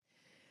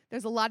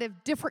There's a lot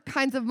of different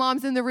kinds of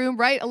moms in the room,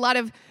 right? A lot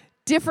of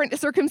different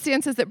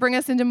circumstances that bring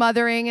us into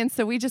mothering, and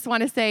so we just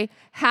want to say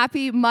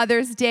Happy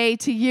Mother's Day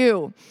to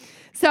you.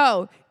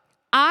 So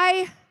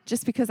I,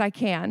 just because I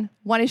can,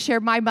 want to share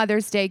my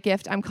Mother's Day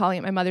gift. I'm calling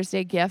it my Mother's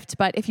Day gift,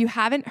 but if you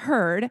haven't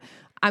heard,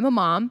 I'm a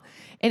mom,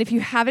 and if you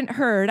haven't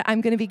heard,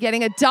 I'm going to be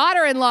getting a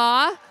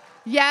daughter-in-law.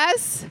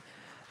 Yes.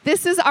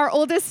 This is our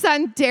oldest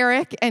son,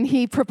 Derek, and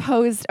he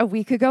proposed a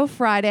week ago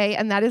Friday,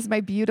 and that is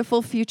my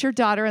beautiful future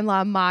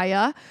daughter-in-law,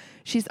 Maya.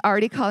 She's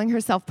already calling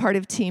herself part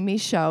of Team Me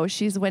Show.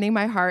 She's winning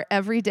my heart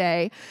every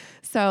day.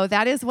 So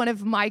that is one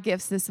of my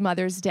gifts this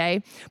Mother's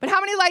Day. But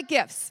how many like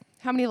gifts?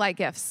 How many like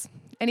gifts?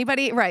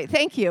 Anybody? Right,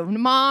 thank you.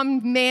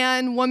 Mom,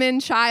 man, woman,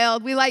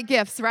 child, we like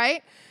gifts,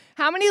 right?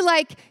 How many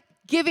like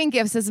giving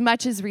gifts as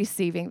much as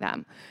receiving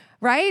them?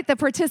 Right?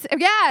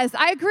 Yes,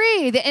 I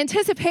agree. The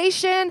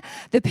anticipation,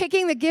 the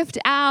picking the gift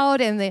out,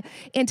 and the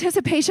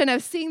anticipation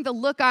of seeing the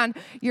look on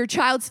your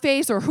child's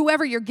face or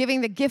whoever you're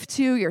giving the gift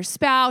to, your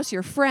spouse,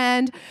 your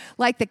friend,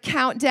 like the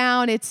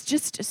countdown. It's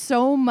just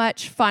so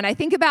much fun. I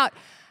think about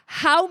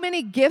how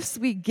many gifts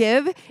we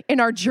give in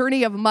our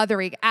journey of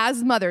mothering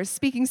as mothers,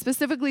 speaking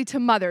specifically to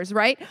mothers,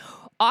 right?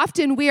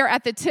 Often we are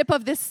at the tip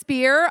of the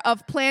spear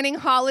of planning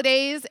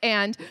holidays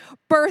and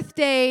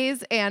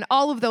birthdays and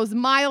all of those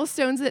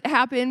milestones that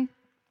happen.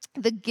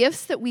 The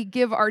gifts that we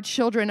give our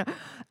children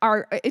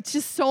it's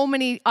just so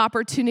many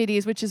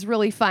opportunities, which is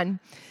really fun.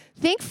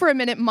 Think for a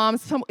minute,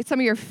 moms, some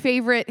of your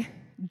favorite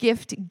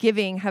gift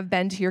giving have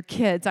been to your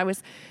kids. I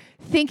was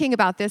thinking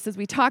about this as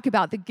we talk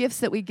about the gifts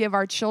that we give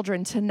our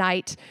children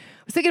tonight.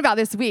 I was thinking about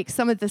this week,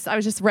 some of this, I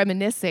was just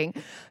reminiscing.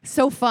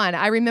 So fun.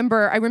 I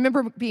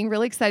remember being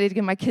really excited to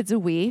give my kids a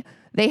Wii.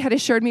 They had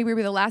assured me we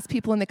were the last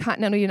people in the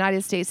continental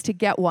United States to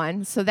get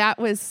one, so that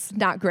was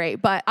not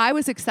great, but I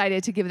was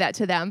excited to give that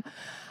to them.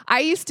 I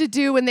used to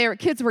do, when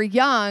kids were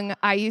young,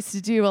 I used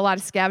to do a lot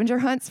of scavenger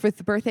hunts for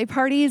the birthday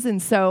parties, and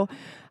so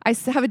I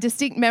have a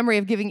distinct memory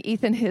of giving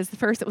Ethan his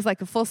first, it was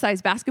like a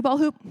full-size basketball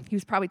hoop. He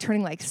was probably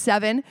turning like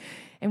 7,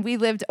 and we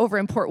lived over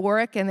in Port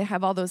Warwick, and they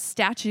have all those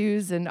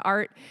statues and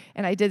art,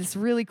 and I did this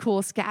really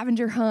cool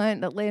scavenger hunt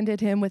that landed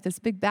him with this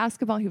big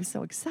basketball. He was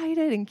so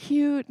excited and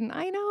cute, and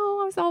I know,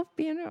 I was all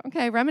being,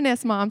 okay,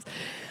 reminisce, moms.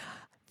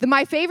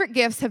 My favorite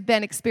gifts have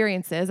been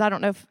experiences. I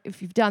don't know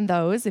if you've done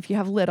those. If you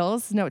have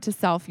littles, note to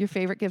self, your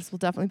favorite gifts will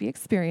definitely be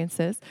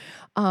experiences.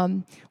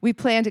 We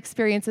planned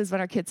experiences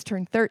when our kids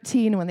turned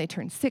 13 and when they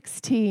turned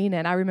 16.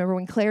 And I remember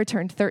when Claire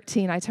turned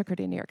 13, I took her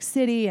to New York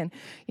City. And,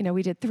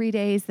 we did 3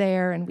 days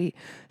there. And we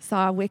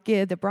saw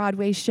Wicked, the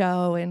Broadway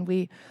show. And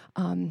we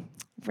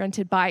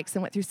rented bikes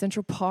and went through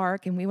Central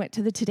Park, and we went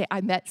to the Today.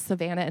 I met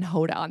Savannah and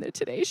Hoda on the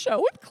Today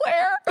Show with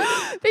Claire.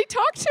 They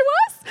talked to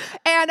us,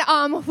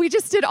 and we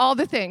just did all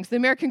the things. The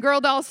American Girl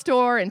doll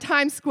store, and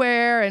Times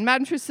Square, and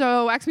Madame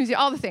Tussauds, Wax Museum,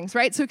 all the things,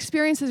 right? So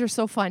experiences are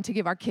so fun to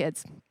give our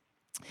kids.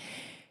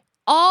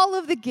 All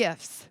of the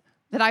gifts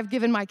that I've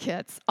given my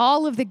kids,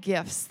 all of the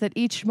gifts that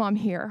each mom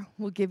here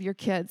will give your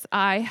kids,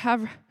 I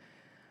have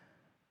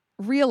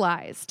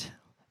realized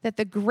that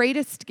the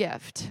greatest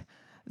gift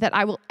that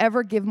I will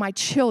ever give my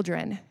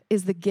children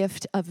is the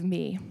gift of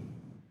me.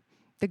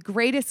 The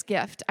greatest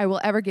gift I will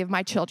ever give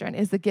my children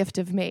is the gift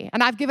of me.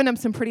 And I've given them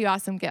some pretty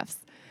awesome gifts.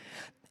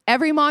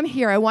 Every mom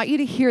here, I want you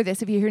to hear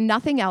this if you hear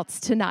nothing else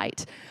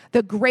tonight.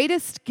 The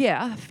greatest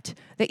gift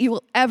that you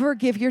will ever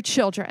give your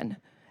children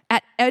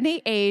at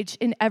any age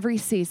in every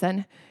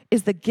season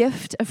is the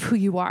gift of who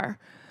you are.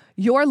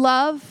 Your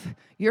love,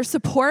 your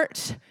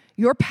support,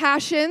 your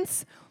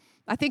passions.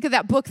 I think of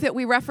that book that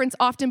we reference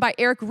often by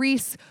Eric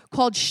Ries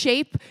called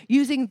Shape,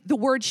 using the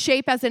word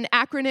shape as an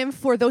acronym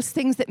for those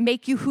things that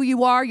make you who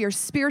you are, your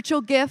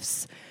spiritual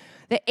gifts.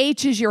 The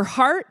H is your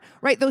heart,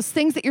 right? Those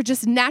things that you're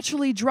just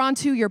naturally drawn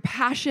to, your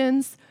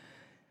passions,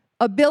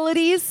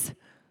 abilities.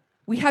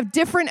 We have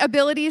different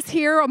abilities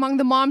here among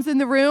the moms in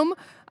the room.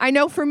 I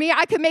know for me,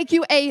 I can make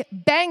you a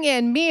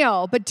bangin'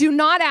 meal, but do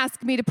not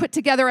ask me to put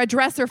together a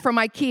dresser from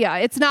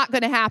IKEA. It's not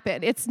gonna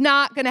happen. It's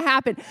not gonna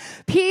happen.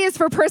 P is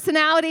for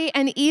personality,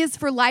 and E is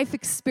for life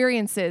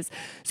experiences.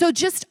 So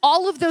just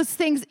all of those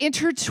things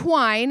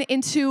intertwine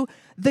into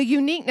the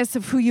uniqueness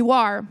of who you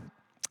are.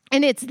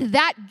 And it's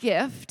that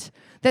gift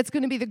that's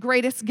gonna be the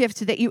greatest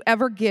gift that you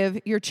ever give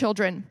your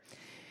children.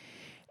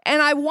 And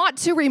I want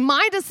to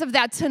remind us of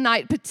that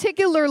tonight,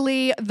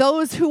 particularly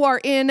those who are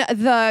in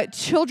the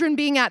children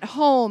being at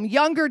home,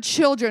 younger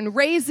children,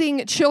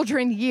 raising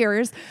children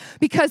years,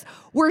 because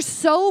we're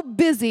so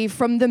busy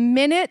from the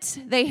minute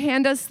they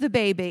hand us the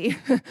baby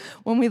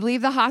when we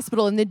leave the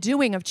hospital in the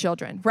doing of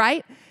children,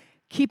 right?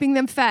 Keeping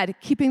them fed,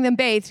 keeping them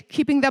bathed,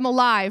 keeping them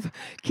alive,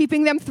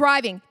 keeping them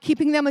thriving,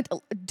 keeping them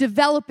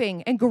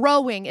developing and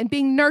growing and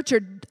being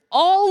nurtured.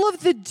 All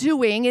of the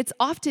doing, it's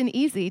often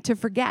easy to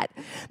forget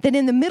that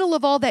in the middle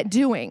of all that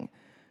doing,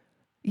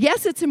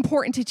 yes, it's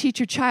important to teach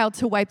your child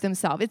to wipe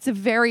themselves. It's a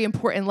very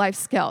important life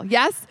skill.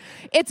 Yes?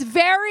 It's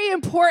very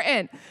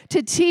important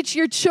to teach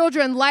your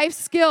children life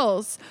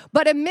skills.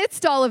 But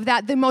amidst all of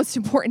that, the most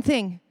important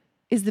thing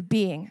is the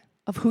being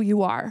of who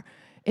you are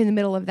in the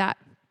middle of that.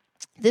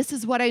 This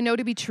is what I know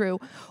to be true.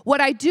 What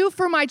I do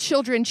for my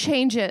children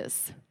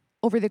changes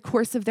over the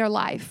course of their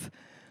life.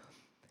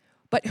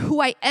 But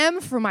who I am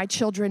for my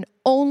children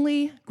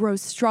only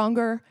grows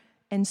stronger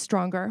and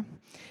stronger.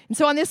 And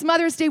so on this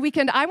Mother's Day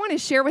weekend, I want to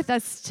share with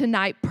us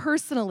tonight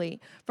personally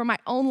from my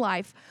own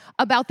life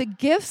about the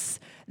gifts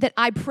that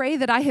I pray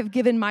that I have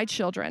given my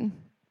children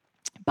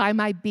by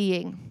my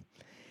being.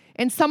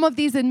 And some of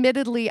these,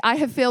 admittedly, I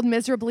have failed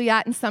miserably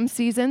at in some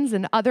seasons,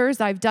 and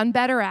others I've done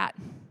better at.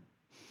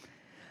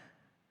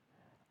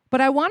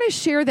 But I want to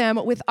share them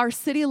with our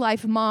City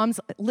Life moms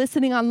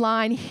listening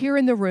online here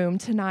in the room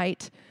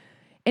tonight.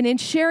 And in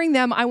sharing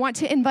them, I want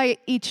to invite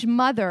each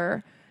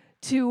mother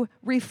to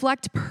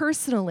reflect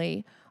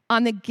personally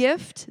on the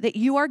gift that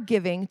you are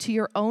giving to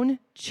your own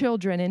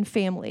children and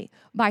family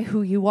by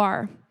who you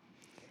are.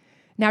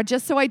 Now,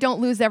 just so I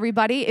don't lose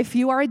everybody, if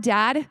you are a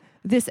dad,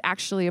 this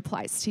actually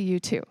applies to you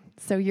too.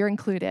 So you're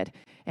included.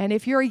 And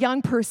if you're a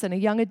young person, a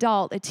young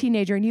adult, a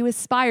teenager, and you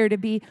aspire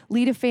to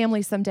lead a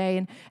family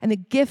someday, and the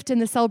gift and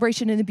the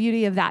celebration and the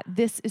beauty of that,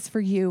 this is for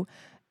you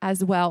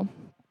as well.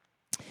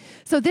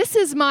 So this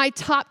is my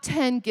top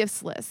 10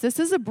 gifts list. This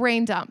is a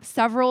brain dump.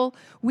 Several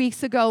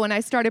weeks ago when I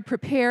started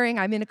preparing,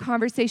 I'm in a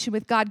conversation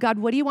with God. God,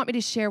 what do you want me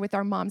to share with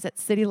our moms at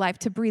City Life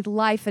to breathe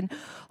life and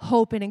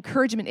hope and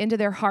encouragement into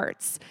their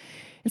hearts?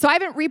 And so I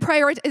haven't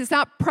reprioritized. It's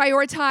not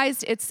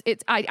prioritized.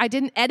 I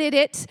didn't edit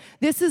it.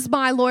 This is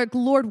my Lord,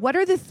 what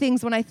are the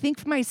things when I think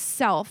for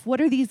myself, what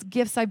are these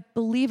gifts I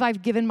believe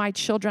I've given my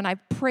children? I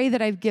pray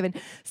that I've given.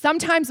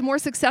 Sometimes more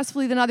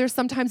successfully than others,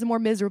 sometimes more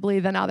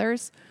miserably than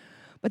others.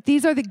 But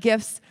these are the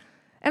gifts.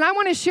 And I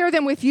want to share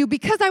them with you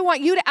because I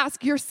want you to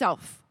ask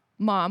yourself,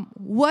 Mom,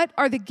 what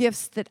are the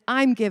gifts that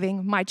I'm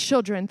giving my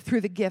children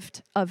through the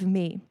gift of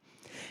me?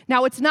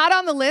 Now, what's not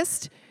on the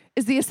list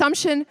is the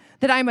assumption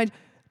that I'm a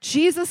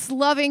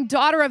Jesus-loving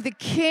daughter of the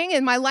King,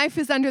 and my life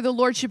is under the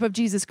lordship of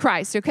Jesus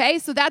Christ, okay?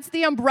 So that's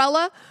the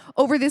umbrella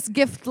over this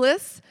gift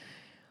list.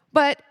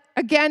 But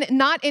again,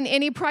 not in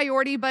any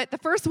priority, but the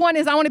first one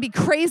is I want to be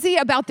crazy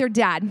about their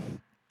dad.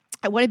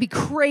 I want to be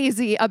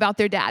crazy about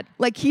their dad.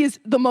 Like he is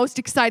the most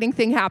exciting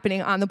thing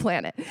happening on the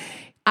planet.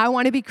 I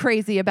want to be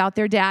crazy about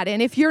their dad. And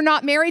if you're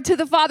not married to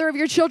the father of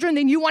your children,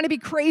 then you want to be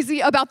crazy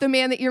about the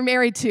man that you're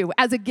married to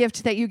as a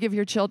gift that you give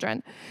your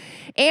children.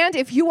 And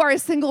if you are a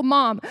single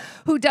mom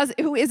who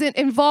isn't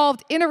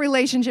involved in a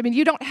relationship and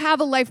you don't have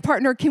a life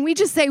partner, can we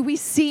just say we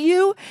see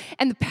you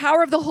and the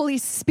power of the Holy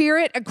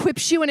Spirit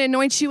equips you and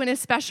anoints you in a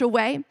special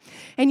way?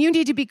 And you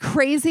need to be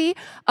crazy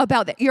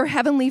about your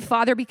Heavenly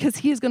Father because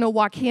He is going to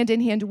walk hand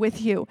in hand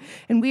with you.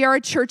 And we are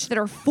a church that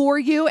are for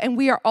you and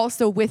we are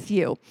also with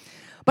you.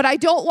 But I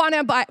don't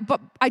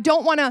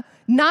want to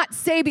not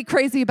say be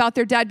crazy about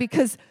their dad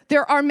because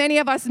there are many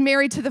of us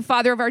married to the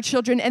father of our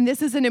children, and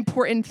this is an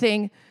important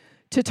thing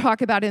to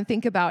talk about and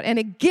think about. And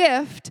a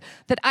gift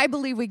that I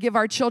believe we give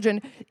our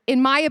children,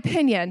 in my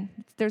opinion,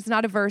 there's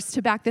not a verse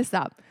to back this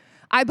up.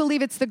 I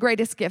believe it's the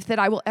greatest gift that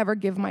I will ever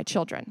give my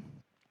children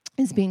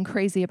is being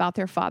crazy about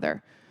their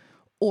father.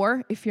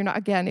 Or if you're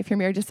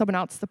married to someone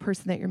else, the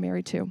person that you're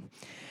married to.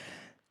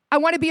 I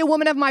want to be a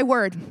woman of my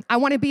word. I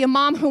want to be a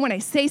mom who, when I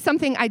say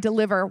something, I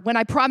deliver. When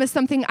I promise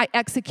something, I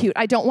execute.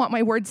 I don't want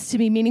my words to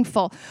be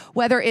meaningful,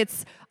 whether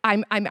it's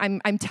I'm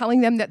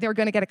telling them that they're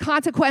going to get a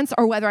consequence,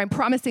 or whether I'm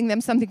promising them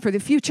something for the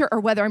future,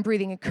 or whether I'm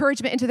breathing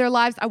encouragement into their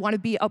lives. I want to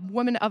be a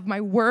woman of my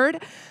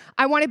word.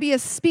 I want to be a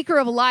speaker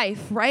of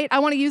life, right? I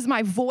want to use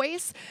my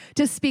voice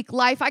to speak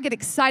life. I get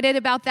excited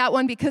about that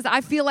one because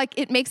I feel like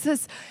it makes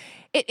us.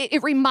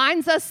 It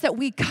reminds us that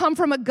we come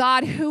from a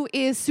God who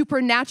is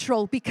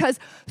supernatural because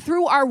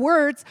through our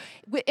words,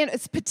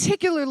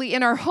 particularly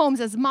in our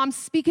homes, as moms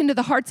speak into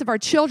the hearts of our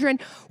children,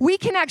 we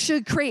can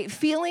actually create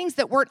feelings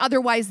that weren't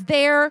otherwise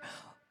there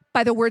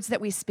by the words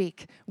that we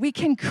speak. We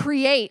can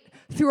create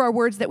through our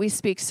words that we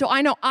speak. So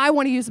I know I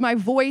want to use my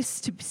voice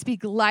to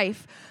speak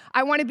life.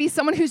 I want to be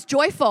someone who's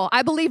joyful.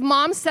 I believe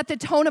moms set the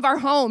tone of our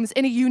homes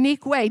in a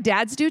unique way.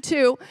 Dads do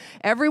too.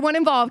 Everyone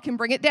involved can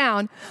bring it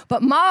down.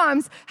 But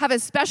moms have a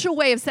special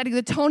way of setting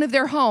the tone of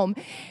their home.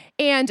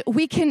 And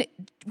we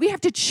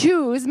have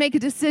to make a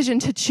decision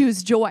to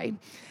choose joy.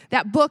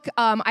 That book,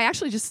 I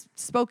actually just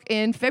spoke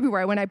in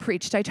February when I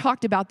preached. I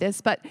talked about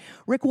this, but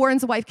Rick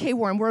Warren's wife, Kay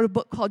Warren, wrote a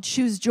book called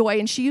Choose Joy,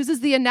 and she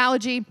uses the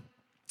analogy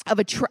of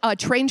a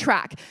train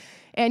track.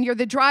 And you're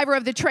the driver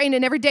of the train,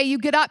 and every day you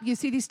get up, you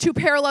see these two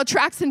parallel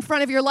tracks in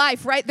front of your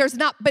life, right? There's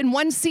not been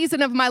one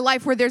season of my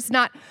life where there's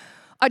not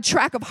a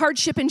track of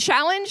hardship and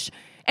challenge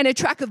and a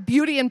track of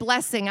beauty and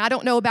blessing. I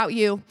don't know about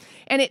you.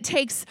 And it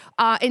takes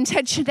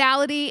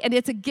intentionality, and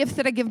it's a gift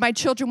that I give my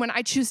children when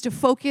I choose to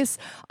focus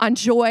on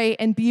joy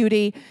and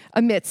beauty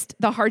amidst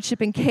the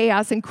hardship and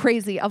chaos and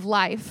crazy of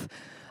life.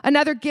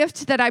 Another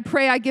gift that I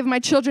pray I give my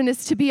children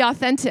is to be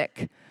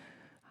authentic.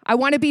 I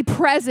want to be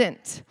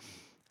present.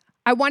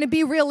 I want to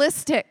be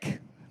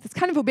realistic. It's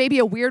kind of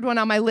a weird one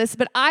on my list,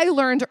 but I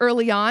learned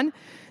early on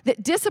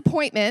that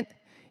disappointment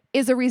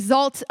is a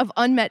result of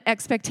unmet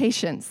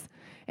expectations.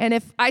 And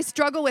if I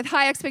struggle with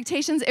high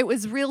expectations, it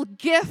was a real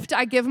gift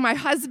I give my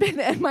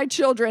husband and my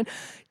children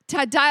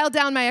to dial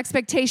down my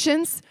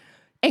expectations,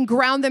 and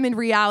ground them in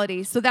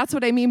reality. So that's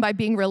what I mean by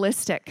being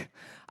realistic.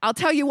 I'll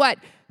tell you what,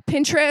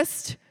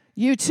 Pinterest,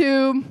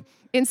 YouTube,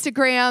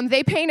 Instagram,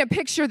 they paint a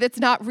picture that's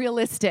not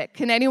realistic.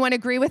 Can anyone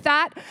agree with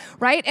that?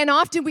 Right? And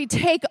often we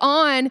take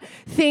on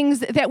things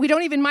that we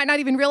might not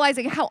even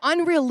realizing how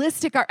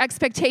unrealistic our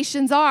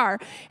expectations are.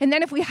 And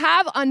then if we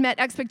have unmet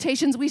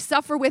expectations, we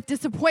suffer with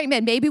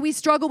disappointment. Maybe we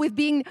struggle with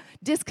being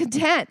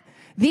discontent.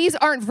 These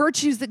aren't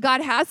virtues that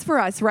God has for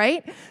us,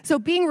 right? So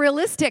being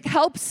realistic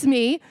helps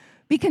me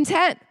be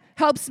content,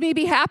 helps me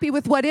be happy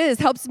with what is,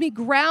 helps me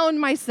ground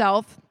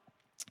myself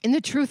in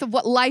the truth of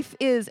what life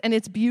is, and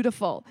it's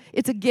beautiful.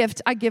 It's a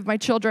gift I give my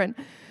children.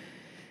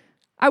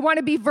 I want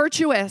to be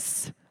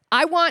virtuous.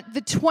 I want the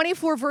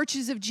 24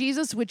 virtues of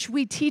Jesus, which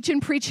we teach and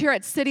preach here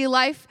at City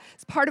Life.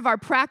 It's part of our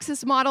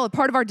praxis model, a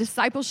part of our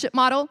discipleship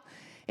model.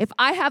 If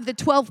I have the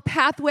 12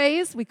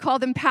 pathways, we call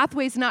them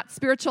pathways, not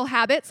spiritual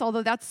habits,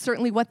 although that's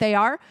certainly what they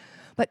are.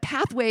 But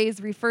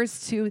pathways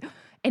refers to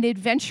an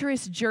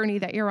adventurous journey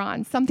that you're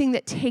on, something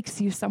that takes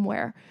you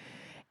somewhere.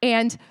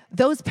 And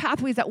those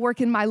pathways that work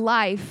in my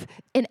life,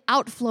 an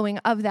outflowing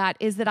of that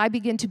is that I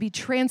begin to be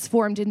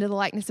transformed into the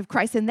likeness of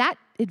Christ, and that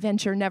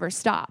adventure never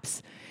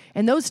stops.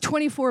 And those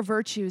 24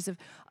 virtues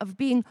of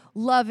being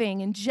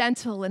loving and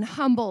gentle and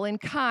humble and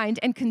kind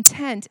and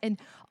content and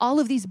all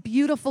of these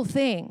beautiful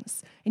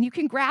things. And you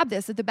can grab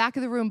this at the back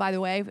of the room, by the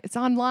way. It's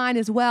online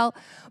as well.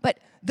 But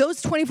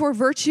those 24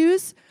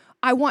 virtues,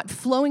 I want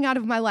flowing out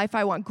of my life.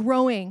 I want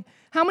growing.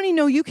 How many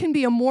know you can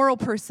be a moral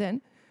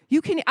person?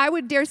 I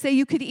would dare say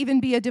you could even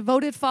be a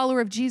devoted follower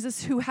of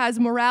Jesus who has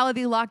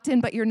morality locked in,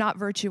 but you're not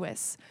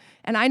virtuous.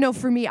 And I know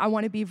for me, I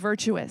want to be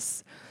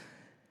virtuous.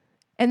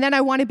 And then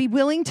I want to be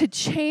willing to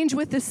change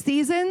with the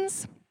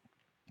seasons.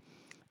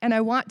 And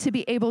I want to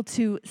be able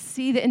to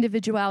see the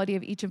individuality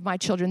of each of my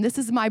children. This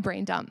is my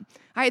brain dump.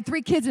 I had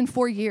 3 kids in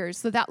 4 years.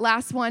 So that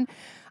last one,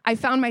 I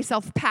found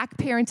myself pack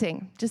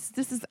parenting.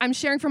 I'm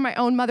sharing from my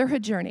own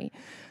motherhood journey.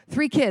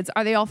 3 kids.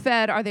 Are they all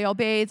fed? Are they all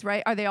bathed,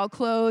 right? Are they all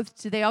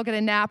clothed? Do they all get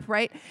a nap,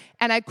 right?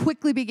 And I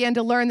quickly began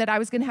to learn that I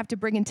was going to have to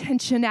bring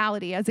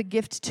intentionality as a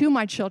gift to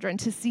my children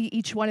to see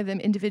each one of them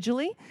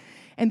individually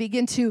and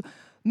begin to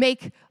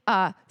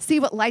see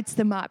what lights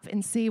them up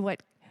and see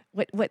what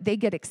they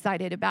get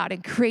excited about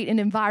and create an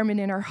environment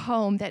in our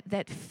home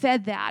that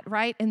fed that,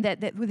 right? And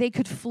that they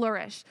could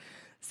flourish.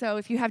 So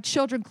if you have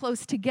children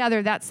close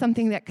together, that's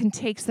something that can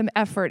take some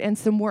effort and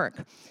some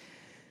work.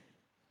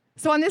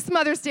 So on this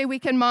Mother's Day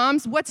weekend,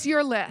 moms, what's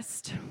your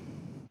list?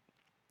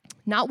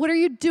 Not what are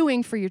you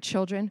doing for your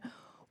children,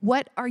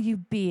 what are you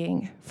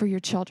being for your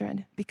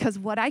children? Because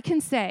what I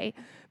can say,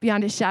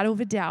 beyond a shadow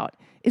of a doubt,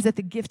 is that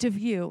the gift of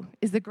you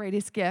is the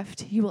greatest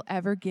gift you will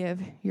ever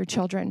give your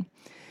children.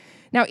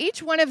 Now,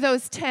 each one of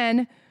those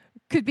 10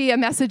 could be a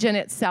message in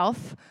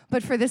itself,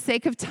 but for the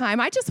sake of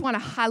time, I just want to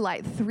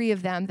highlight 3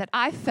 of them that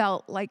I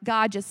felt like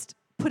God just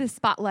put a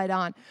spotlight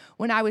on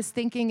when I was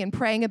thinking and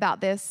praying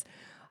about this.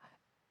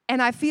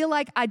 And I feel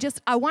like I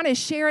want to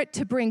share it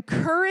to bring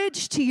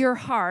courage to your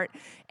heart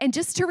and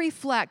just to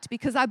reflect,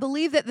 because I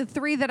believe that the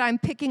 3 that I'm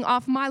picking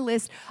off my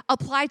list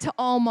apply to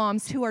all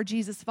moms who are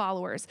Jesus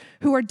followers,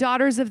 who are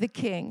daughters of the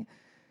King.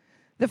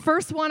 The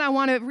first one I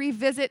want to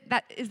revisit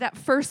is that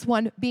first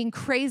one, being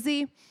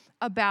crazy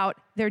about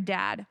their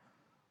dad.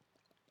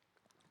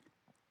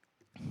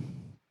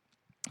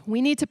 We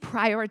need to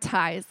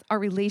prioritize our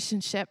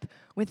relationship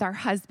with our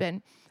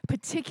husband,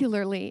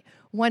 particularly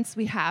once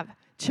we have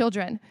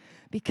children,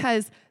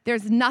 because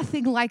there's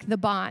nothing like the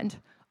bond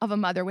of a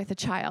mother with a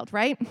child,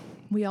 right?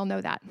 We all know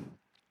that.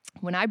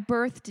 When I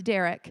birthed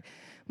Derek,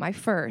 my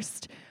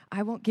first,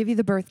 I won't give you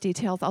the birth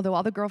details, although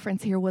all the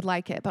girlfriends here would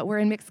like it, but we're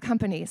in mixed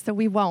company, so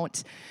we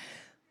won't.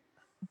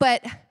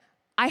 But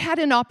I had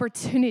an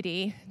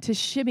opportunity to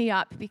shimmy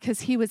up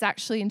because he was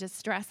actually in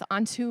distress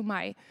onto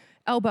my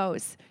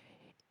elbows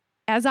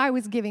as I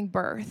was giving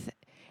birth.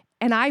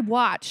 And I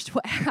watched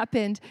what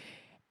happened.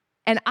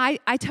 And I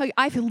tell you,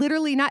 I've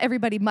literally, not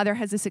everybody, mother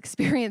has this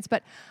experience,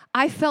 but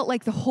I felt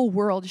like the whole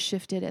world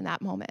shifted in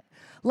that moment.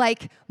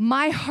 Like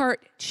my heart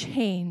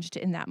changed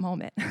in that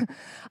moment.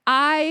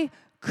 I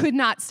could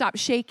not stop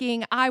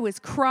shaking. I was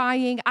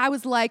crying. I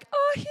was like,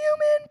 a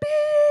human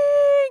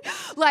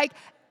being.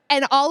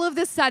 And all of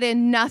a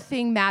sudden,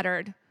 nothing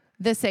mattered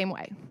the same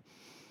way.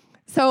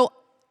 So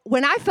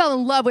when I fell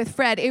in love with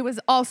Fred, it was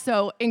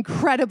also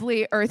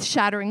incredibly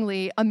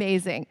earth-shatteringly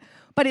amazing.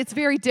 But it's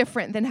very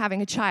different than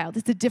having a child.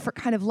 It's a different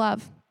kind of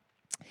love.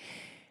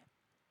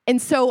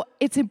 And so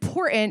it's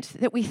important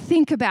that we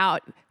think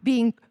about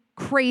being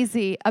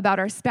crazy about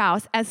our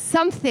spouse as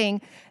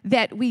something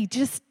that we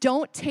just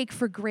don't take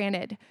for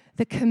granted,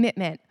 the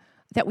commitment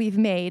that we've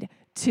made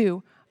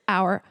to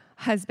our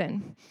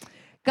husband.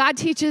 God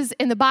teaches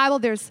in the Bible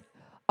there's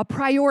a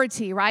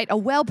priority, right? A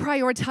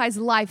well-prioritized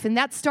life. And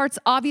that starts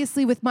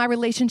obviously with my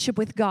relationship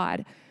with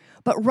God.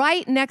 But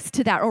right next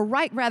to that, or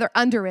right rather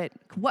under it,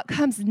 what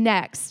comes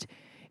next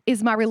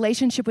is my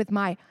relationship with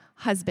my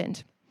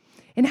husband.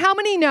 And how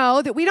many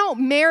know that we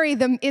don't marry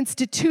the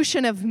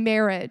institution of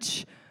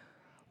marriage?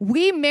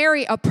 We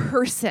marry a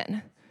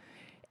person.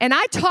 And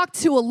I talk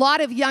to a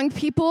lot of young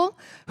people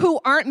who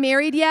aren't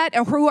married yet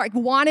or who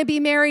want to be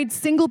married,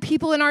 single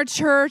people in our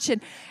church.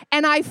 And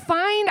I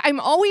find I'm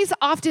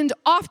often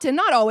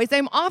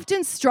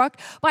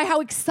struck by how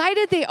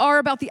excited they are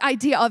about the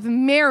idea of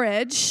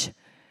marriage.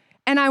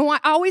 And I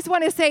always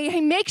want to say,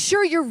 hey, make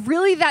sure you're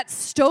really that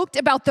stoked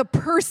about the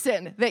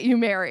person that you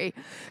marry.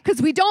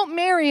 Because we don't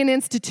marry an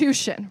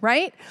institution,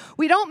 right?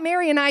 We don't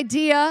marry an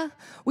idea.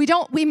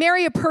 We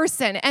marry a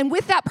person. And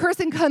with that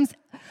person comes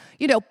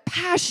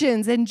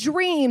passions and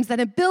dreams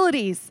and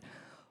abilities,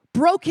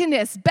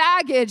 brokenness,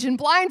 baggage, and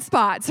blind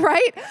spots,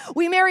 right?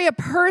 We marry a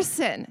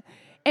person,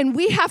 and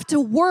we have to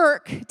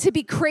work to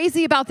be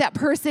crazy about that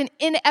person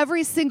in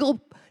every single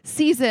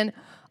season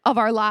of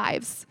our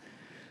lives.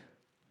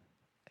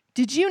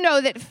 Did you know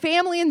that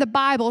family in the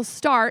Bible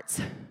starts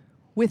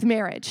with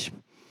marriage?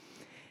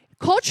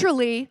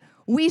 Culturally,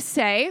 we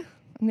say,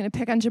 I'm going to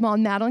pick on Jamal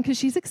and Madeline because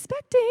she's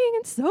expecting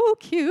and so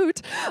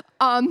cute.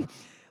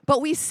 But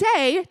we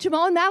say,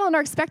 Jamal and Madeline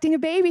are expecting a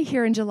baby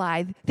here in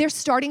July. They're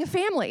starting a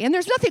family. And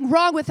there's nothing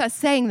wrong with us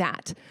saying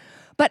that.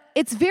 But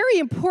it's very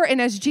important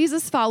as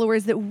Jesus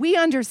followers that we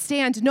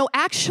understand, no,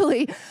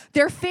 actually,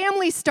 their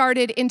family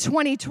started in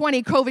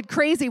 2020, COVID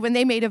crazy, when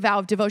they made a vow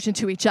of devotion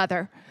to each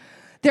other.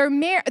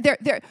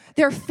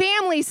 Their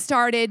family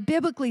started,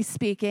 biblically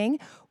speaking,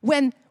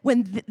 when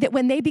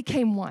they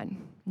became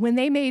one, when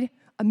they made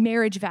a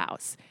marriage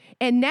vows.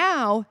 And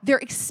now they're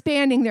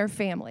expanding their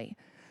family.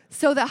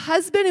 So the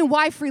husband and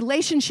wife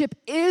relationship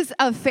is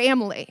a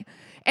family.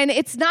 And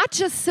it's not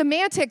just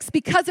semantics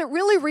because it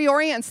really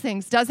reorients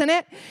things, doesn't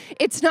it?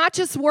 It's not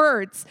just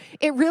words.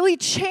 It really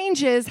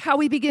changes how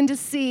we begin to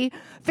see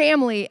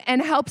family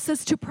and helps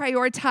us to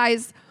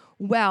prioritize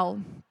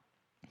well.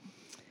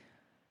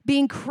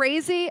 Being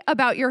crazy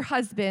about your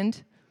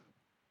husband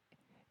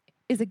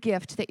is a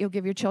gift that you'll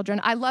give your children.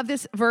 I love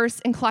this verse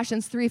in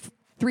Colossians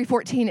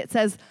 3:14. It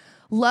says,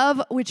 love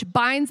which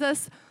binds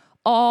us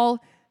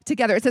all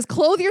together. It says,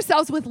 clothe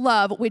yourselves with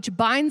love, which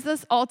binds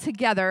us all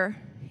together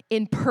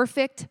in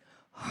perfect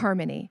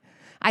harmony.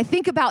 I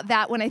think about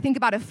that when I think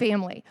about a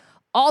family.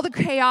 All the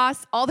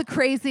chaos, all the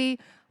crazy.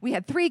 We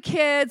had 3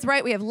 kids,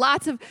 right? We have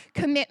lots of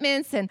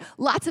commitments and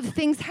lots of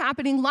things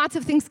happening, lots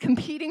of things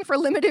competing for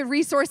limited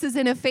resources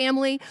in a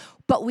family,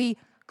 but we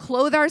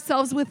clothe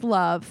ourselves with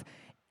love,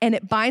 and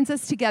it binds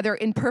us together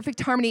in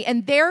perfect harmony.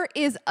 And there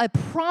is a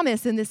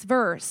promise in this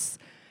verse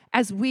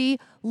as we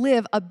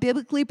live a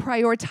biblically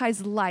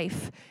prioritized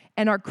life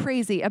and are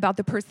crazy about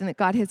the person that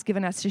God has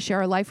given us to share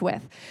our life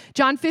with.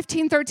 John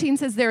 15:13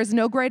 says, there is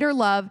no greater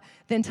love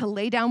than to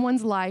lay down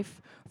one's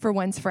life for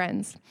one's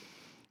friends.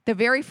 The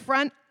very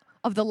front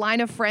of the line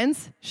of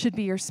friends should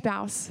be your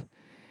spouse.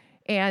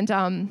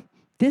 And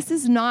this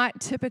is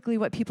not typically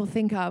what people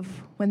think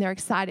of when they're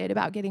excited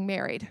about getting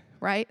married,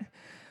 right?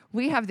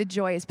 We have the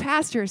joy as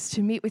pastors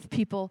to meet with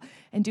people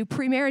and do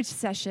pre-marriage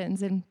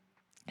sessions and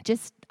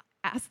just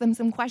ask them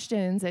some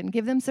questions and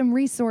give them some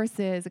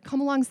resources and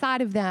come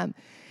alongside of them.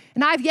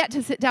 And I've yet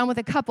to sit down with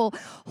a couple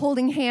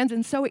holding hands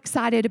and so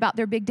excited about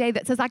their big day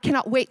that says, I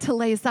cannot wait to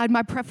lay aside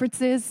my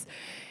preferences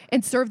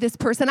and serve this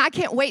person. I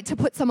can't wait to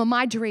put some of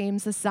my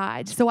dreams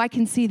aside so I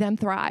can see them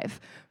thrive.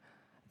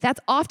 That's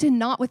often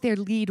not what they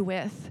lead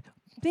with.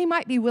 They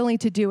might be willing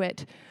to do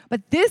it,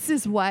 but this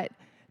is what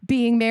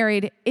being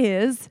married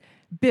is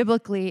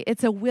biblically.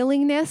 It's a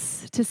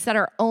willingness to set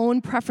our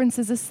own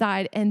preferences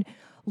aside and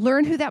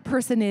learn who that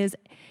person is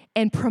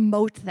and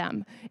promote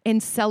them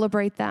and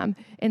celebrate them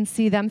and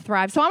see them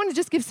thrive. So I'm going to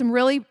just give some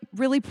really,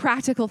 really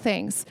practical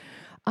things.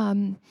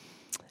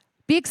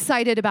 Be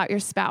excited about your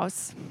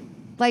spouse.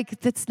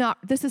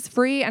 This is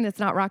free and it's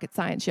not rocket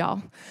science,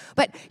 y'all.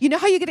 But you know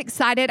how you get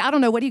excited? I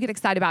don't know, what do you get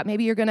excited about?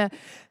 Maybe you're going to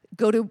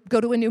go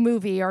to a new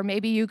movie, or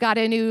maybe you get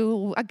a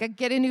new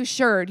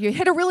shirt. You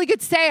hit a really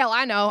good sale.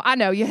 I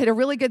know, you hit a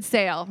really good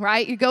sale,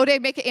 right? You go to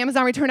make an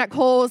Amazon return at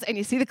Kohl's and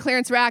you see the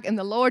clearance rack and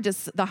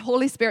the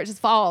Holy Spirit just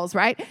falls,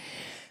 right?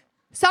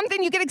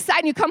 Something, you get excited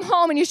and you come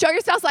home and you show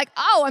your spouse like,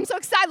 oh, I'm so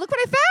excited, look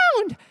what I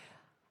found.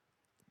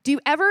 Do you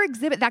ever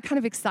exhibit that kind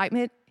of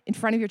excitement in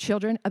front of your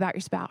children about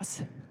your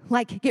spouse?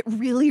 Like, get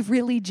really,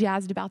 really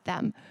jazzed about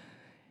them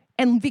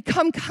and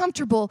become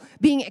comfortable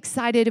being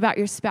excited about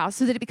your spouse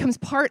so that it becomes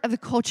part of the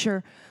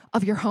culture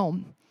of your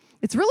home.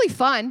 It's really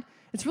fun.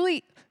 It's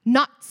really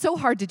not so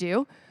hard to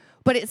do,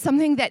 but it's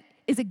something that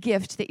is a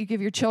gift that you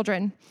give your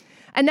children.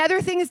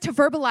 Another thing is to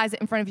verbalize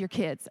it in front of your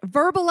kids.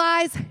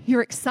 Verbalize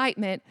your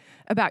excitement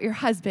about your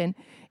husband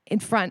in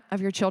front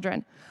of your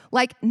children.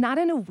 Like, not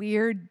in a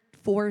weird,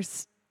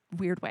 forced,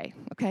 weird way,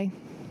 okay?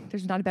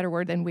 There's not a better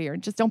word than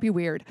weird. Just don't be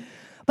weird.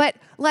 But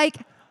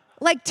like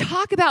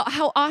talk about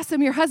how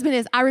awesome your husband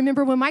is. I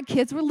remember when my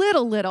kids were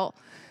little,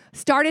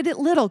 started at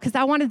little because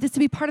I wanted this to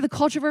be part of the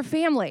culture of our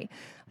family.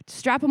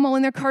 Strap them all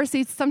in their car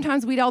seats.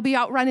 Sometimes we'd all be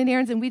out running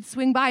errands and we'd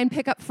swing by and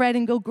pick up Fred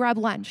and go grab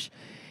lunch.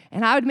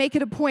 And I would make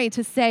it a point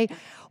to say,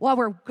 while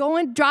we're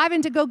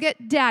driving to go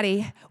get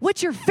Daddy,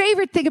 what's your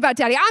favorite thing about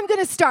Daddy? I'm going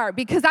to start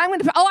because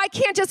I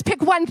can't just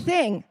pick one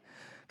thing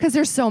because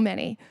there's so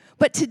many.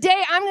 But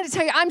today I'm going to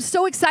tell you I'm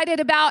so excited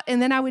about,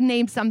 and then I would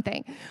name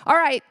something. All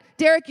right,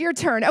 Derek, your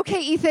turn. Okay,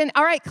 Ethan.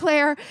 All right,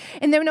 Claire.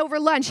 And then over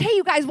lunch, hey,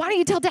 you guys, why don't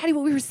you tell Daddy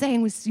what we were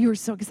saying was you were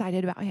so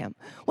excited about him?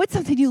 What's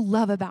something you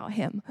love about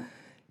him?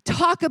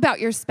 Talk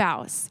about your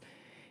spouse.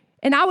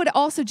 And I would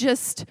also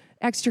just,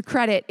 extra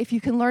credit, if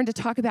you can learn to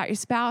talk about your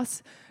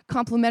spouse,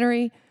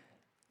 complimentary,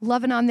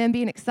 loving on them,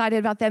 being excited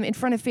about them in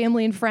front of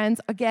family and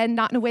friends. Again,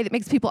 not in a way that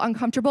makes people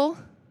uncomfortable,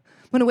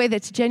 but in a way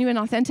that's genuine,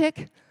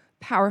 authentic.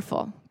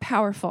 Powerful,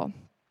 powerful.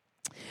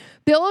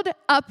 Build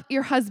up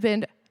your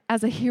husband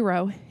as a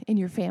hero in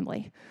your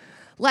family.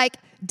 Like,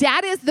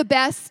 dad is the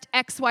best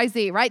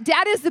XYZ, right?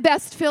 Dad is the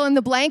best fill in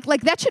the blank.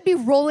 Like, that should be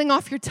rolling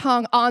off your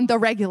tongue on the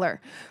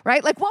regular,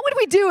 right? Like, what would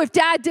we do if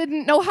dad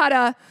didn't know how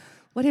to,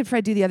 what did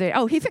Fred do the other day?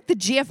 Oh, he picked the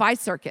GFI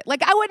circuit.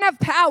 Like, I wouldn't have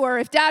power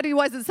if daddy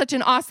wasn't such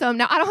an awesome,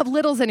 now I don't have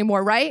littles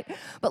anymore, right?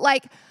 But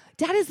like,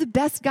 dad is the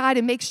best guy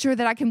to make sure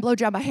that I can blow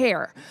dry my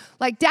hair.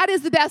 Like, dad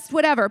is the best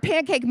whatever,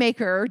 pancake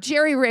maker or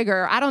jerry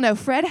rigger. I don't know.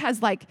 Fred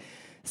has like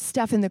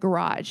stuff in the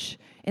garage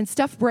and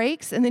stuff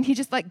breaks and then he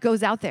just like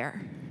goes out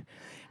there.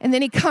 And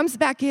then he comes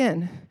back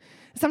in.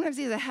 Sometimes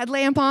he has a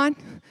headlamp on,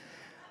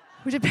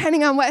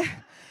 depending on what.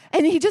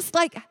 And he just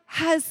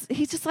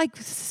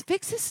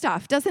fixes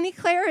stuff, doesn't he,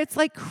 Claire? It's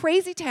like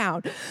crazy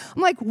town.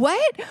 I'm like,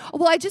 what?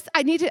 Well, I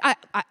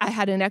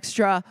had an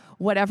extra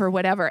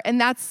whatever.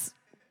 And that's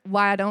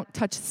why I don't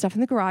touch stuff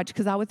in the garage,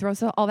 because I would throw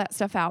all that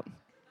stuff out.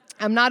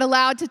 I'm not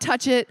allowed to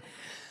touch it,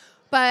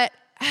 but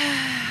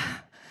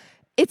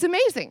it's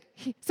amazing.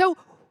 So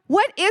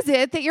what is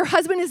it that your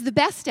husband is the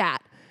best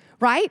at,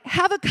 right?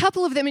 Have a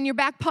couple of them in your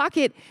back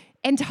pocket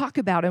and talk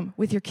about him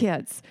with your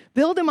kids.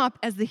 Build him up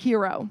as the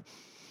hero.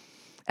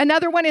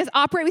 Another one is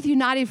operate with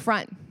united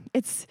front.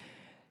 It's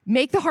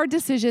make the hard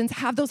decisions,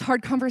 have those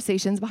hard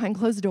conversations behind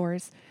closed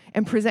doors,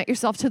 and present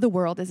yourself to the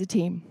world as a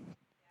team.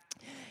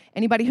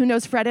 Anybody who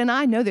knows Fred and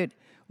I know that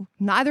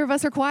neither of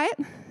us are quiet.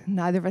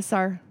 Neither of us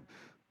are,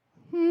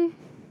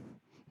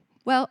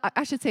 well,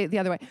 I should say it the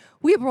other way.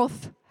 We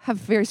both have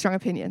very strong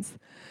opinions.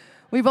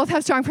 We both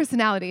have strong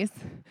personalities.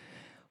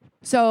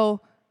 So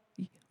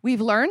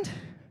we've learned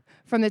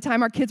from the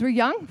time our kids were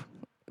young,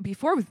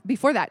 before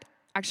that,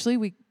 actually,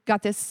 we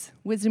got this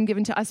wisdom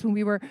given to us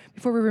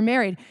before we were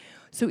married.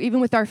 So even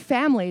with our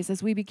families,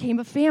 as we became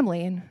a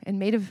family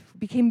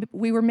and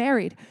we were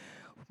married,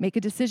 make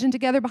a decision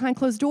together behind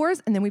closed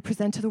doors, and then we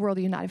present to the world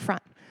a united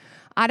front.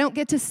 I don't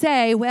get to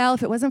say, well,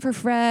 if it wasn't for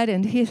Fred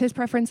and his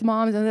preference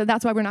moms,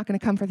 that's why we're not going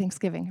to come for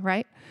Thanksgiving,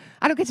 right?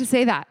 I don't get to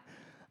say that.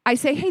 I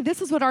say, hey,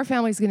 this is what our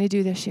family's going to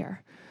do this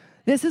year.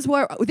 This is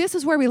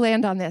where we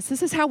land on this.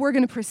 This is how we're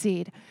going to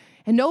proceed.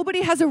 And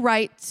nobody has a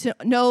right to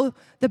know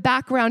the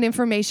background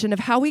information of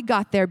how we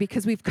got there,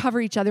 because we've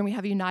covered each other and we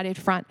have a united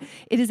front.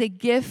 It is a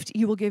gift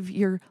you will give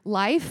your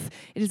life.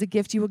 It is a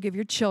gift you will give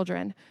your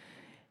children.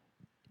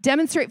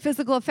 Demonstrate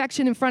physical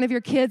affection in front of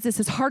your kids. This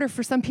is harder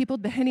for some people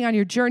depending on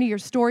your journey, your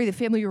story, the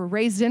family you were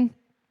raised in.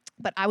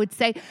 But I would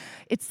say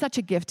it's such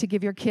a gift to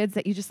give your kids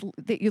that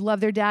you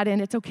love their dad,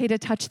 and it's okay to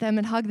touch them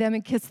and hug them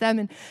and kiss them,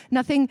 and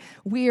nothing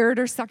weird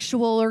or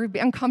sexual or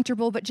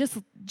uncomfortable, but just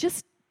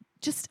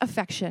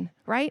affection,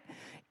 right?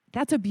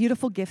 That's a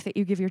beautiful gift that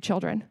you give your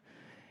children.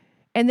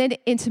 And then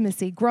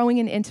intimacy, growing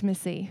in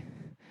intimacy.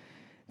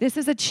 This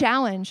is a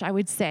challenge, I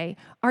would say.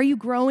 Are you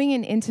growing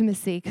in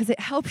intimacy? Because it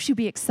helps you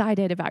be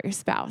excited about your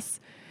spouse.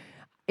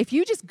 If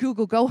you just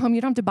Google, go home,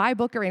 you don't have to buy a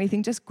book or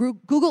anything, just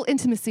Google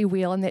intimacy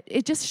wheel, and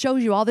it just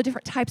shows you all the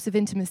different types of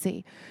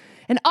intimacy.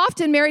 And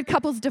often married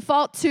couples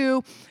default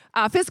to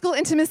physical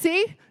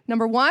intimacy,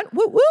 number one,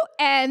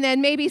 and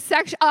then maybe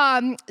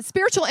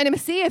spiritual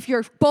intimacy if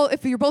you're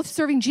both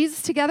serving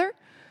Jesus together.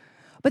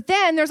 But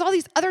then there's all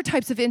these other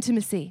types of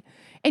intimacy.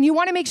 And you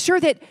want to make sure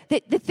that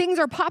things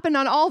are popping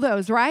on all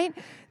those, right?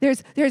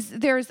 There's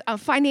a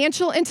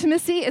financial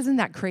intimacy. Isn't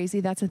that crazy?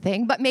 That's a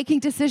thing. But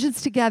making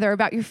decisions together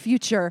about your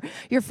future,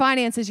 your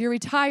finances, your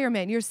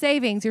retirement, your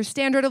savings, your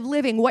standard of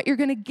living, what you're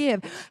going to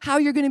give, how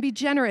you're going to be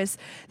generous.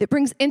 That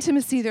brings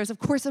intimacy. There's, of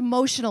course,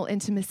 emotional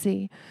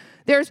intimacy.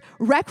 There's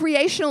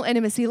recreational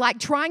intimacy, like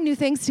trying new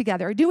things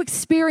together, new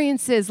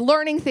experiences,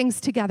 learning things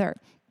together.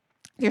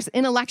 There's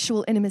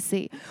intellectual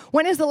intimacy.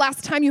 When is the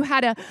last time you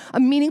had a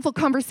meaningful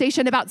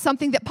conversation about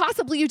something that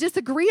possibly you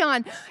disagree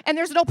on, and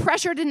there's no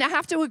pressure to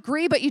have to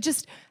agree, but you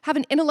just have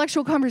an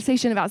intellectual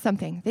conversation about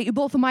something that you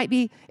both might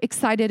be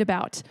excited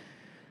about?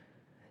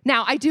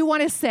 Now, I do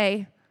want to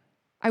say,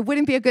 I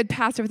wouldn't be a good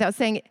pastor without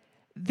saying,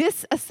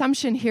 this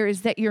assumption here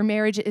is that your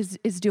marriage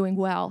is doing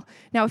well.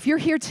 Now, if you're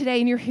here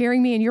today and you're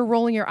hearing me and you're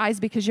rolling your eyes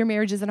because your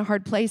marriage is in a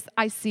hard place,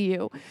 I see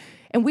you.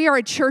 And we are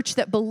a church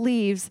that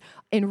believes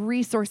in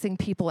resourcing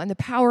people and the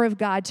power of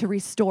God to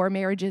restore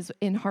marriages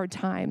in hard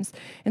times.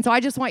 And so I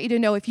just want you to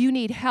know, if you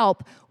need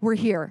help, we're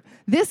here.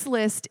 This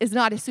list is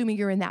not assuming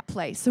you're in that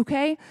place,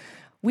 okay?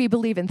 We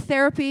believe in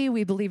therapy.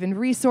 We believe in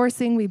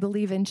resourcing. We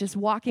believe in just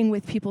walking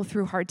with people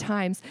through hard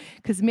times,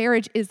 because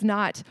marriage is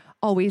not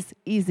always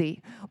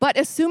easy. But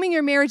assuming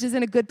your marriage is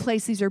in a good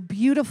place, these are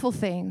beautiful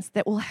things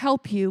that will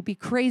help you be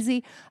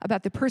crazy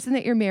about the person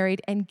that you're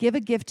married and give a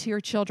gift to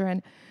your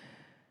children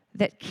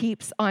that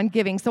keeps on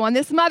giving. So on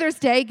this Mother's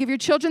Day, give your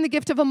children the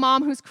gift of a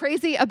mom who's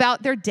crazy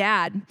about their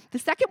dad. The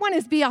second one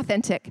is be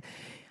authentic.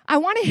 I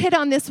want to hit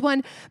on this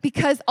one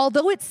because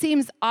although it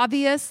seems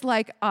obvious,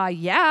 like,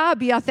 yeah,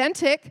 be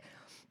authentic,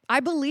 I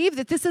believe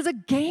that this is a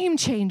game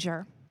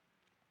changer.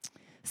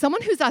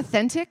 Someone who's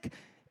authentic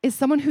is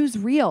someone who's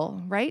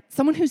real, right?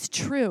 Someone who's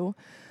true.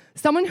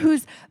 Someone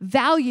whose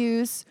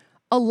values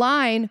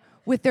align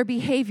with their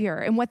behavior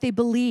and what they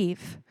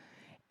believe.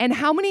 And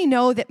how many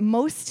know that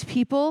most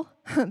people,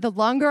 the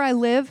longer I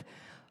live,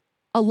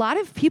 a lot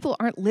of people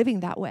aren't living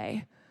that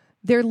way.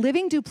 They're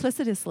living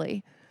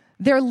duplicitously.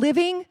 They're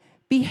living,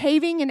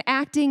 behaving, and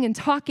acting and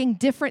talking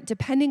different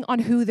depending on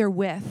who they're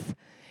with.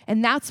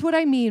 And that's what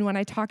I mean when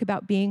I talk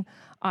about being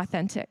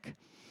authentic.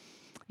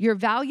 Your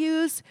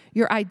values,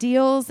 your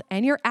ideals,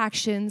 and your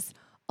actions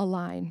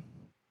align.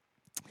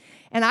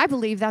 And I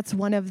believe that's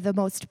one of the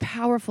most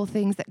powerful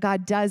things that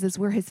God does as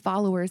we're his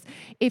followers.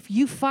 If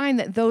you find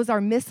that those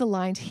are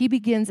misaligned, he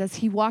begins as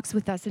he walks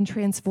with us and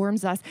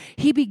transforms us.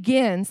 He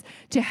begins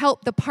to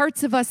help the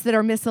parts of us that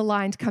are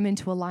misaligned come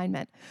into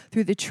alignment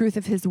through the truth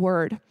of his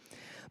word.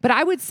 But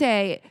I would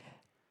say,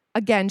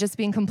 again, just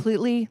being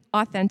completely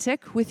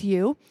authentic with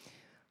you,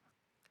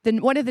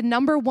 then one of the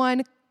number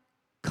one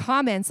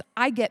comments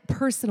I get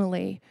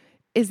personally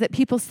is that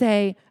people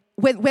say,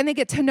 when they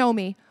get to know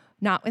me,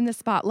 not in the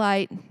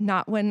spotlight,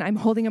 not when I'm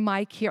holding a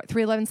mic here at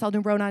 311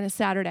 Selden Road on a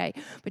Saturday,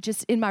 but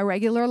just in my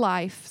regular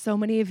life. So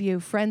many of you,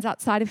 friends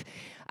outside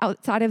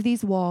of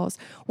these walls,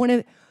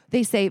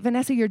 they say,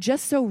 Vanessa, you're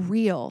just so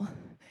real.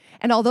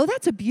 And although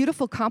that's a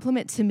beautiful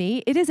compliment to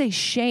me, it is a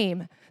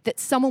shame that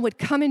someone would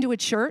come into a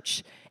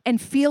church and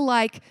feel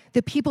like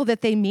the people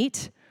that they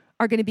meet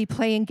are going to be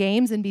playing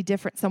games and be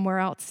different somewhere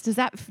else.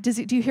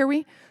 Do you hear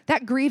me?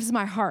 That grieves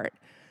my heart.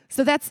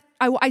 So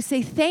I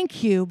say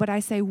thank you, but I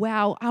say,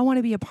 wow, I want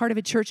to be a part of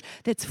a church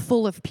that's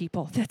full of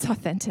people, that's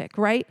authentic,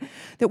 right?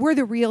 That we're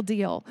the real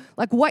deal.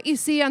 Like what you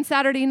see on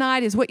Saturday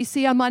night is what you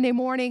see on Monday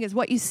morning is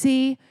what you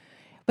see.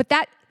 But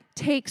that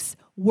takes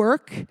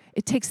work.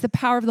 It takes the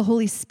power of the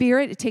Holy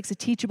Spirit. It takes a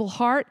teachable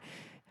heart.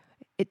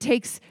 It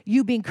takes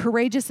you being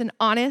courageous and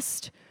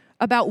honest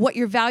about what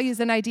your values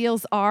and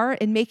ideals are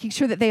and making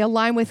sure that they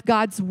align with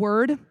God's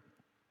word.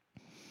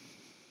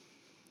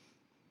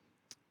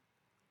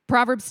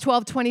 Proverbs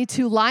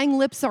 12:22, lying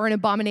lips are an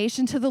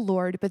abomination to the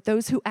Lord, but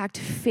those who act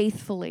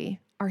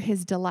faithfully are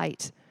his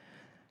delight.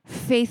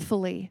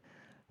 Faithfully,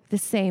 the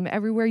same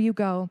everywhere you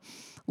go.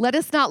 Let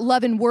us not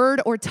love in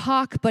word or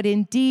talk, but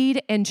in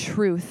deed and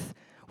truth.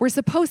 We're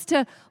supposed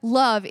to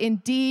love in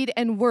deed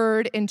and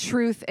word and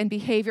truth and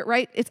behavior,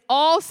 right? It's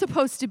all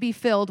supposed to be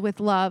filled with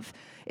love.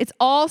 It's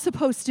all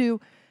supposed to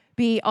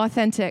be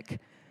authentic.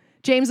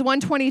 James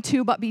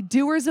 1:22, but be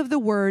doers of the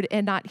word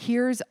and not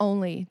hearers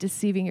only,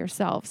 deceiving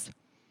yourselves.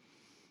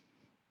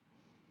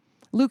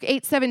 Luke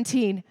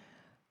 8:17,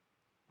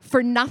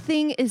 for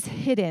nothing is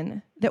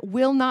hidden that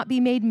will not be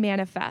made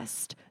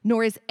manifest,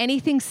 nor is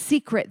anything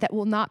secret that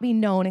will not be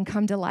known and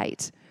come to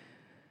light.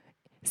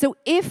 So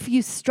if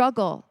you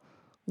struggle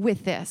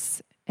with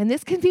this, and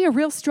this can be a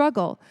real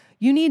struggle,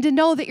 you need to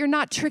know that you're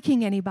not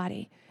tricking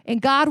anybody.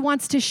 And God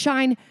wants to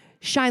shine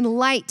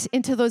light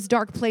into those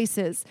dark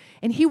places.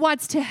 And he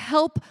wants to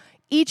help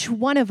each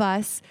one of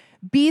us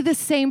be the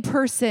same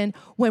person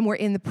when we're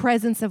in the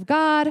presence of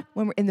God,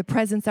 when we're in the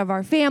presence of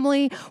our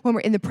family, when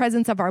we're in the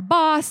presence of our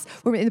boss,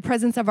 when we're in the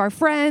presence of our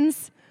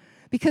friends.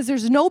 Because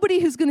there's nobody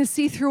who's going to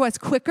see through us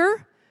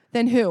quicker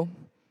than who?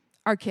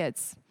 Our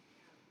kids.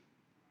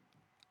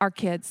 Our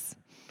kids.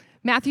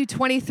 Matthew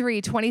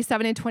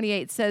 23:27 and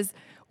 28 says,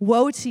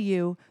 woe to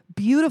you,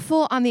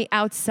 beautiful on the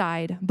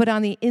outside, but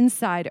on the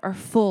inside are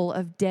full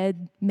of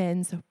dead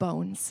men's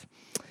bones.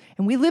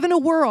 And we live in a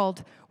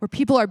world where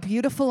people are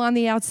beautiful on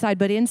the outside,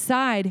 but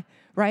inside,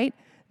 right,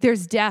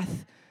 there's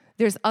death,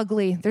 there's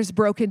ugly, there's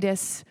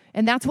brokenness.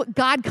 And that's what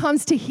God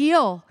comes to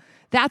heal.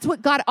 That's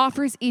what God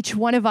offers each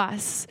one of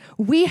us.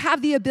 We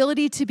have the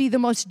ability to be the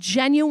most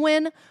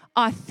genuine,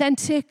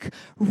 authentic,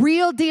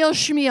 real deal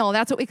schmeal.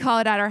 That's what we call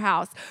it at our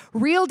house.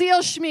 Real deal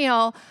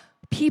schmeal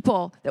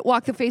people that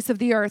walk the face of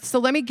the earth. So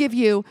let me give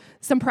you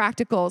some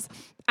practicals.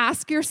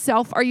 Ask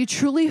yourself, are you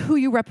truly who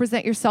you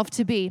represent yourself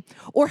to be?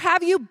 Or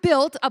have you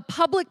built a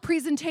public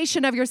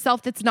presentation of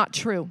yourself that's not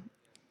true?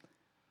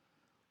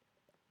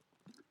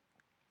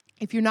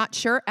 If you're not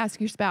sure, ask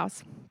your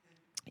spouse.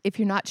 If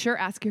you're not sure,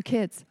 ask your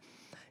kids.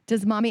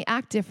 Does mommy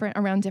act different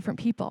around different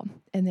people?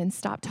 And then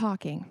stop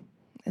talking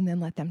and then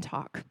let them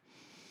talk.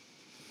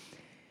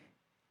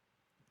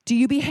 Do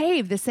you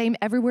behave the same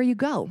everywhere you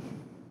go?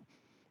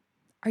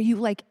 Are you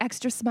like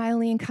extra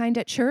smiley and kind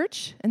at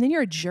church, and then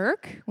you're a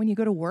jerk when you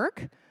go to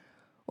work?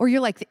 Or you're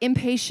like the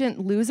impatient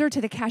loser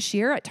to the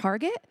cashier at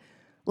Target?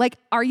 Like,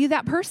 are you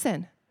that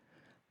person?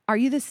 Are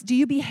you this? Do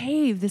you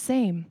behave the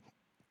same?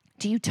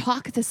 Do you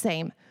talk the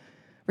same,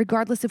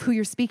 regardless of who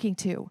you're speaking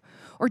to?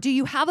 Or do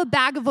you have a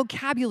bag of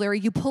vocabulary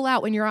you pull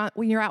out when you're out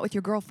with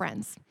your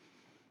girlfriends,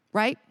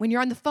 right? When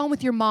you're on the phone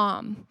with your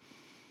mom?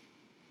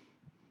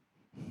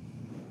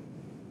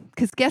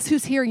 Because guess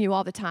who's hearing you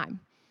all the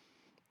time?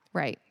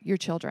 right? Your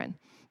children.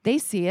 They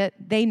see it.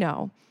 They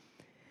know.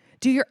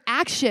 Do your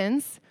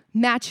actions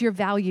match your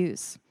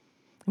values?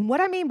 And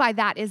what I mean by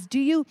that is, do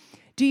you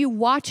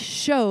watch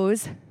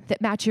shows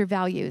that match your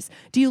values?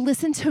 Do you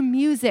listen to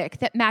music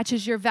that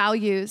matches your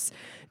values?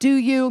 Do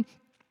you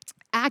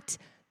act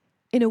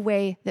in a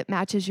way that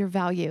matches your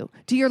value?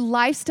 Do your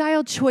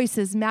lifestyle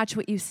choices match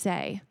what you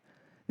say?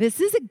 This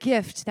is a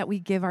gift that we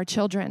give our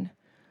children.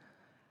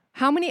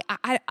 How many,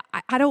 I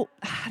don't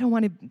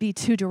want to be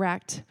too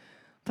direct,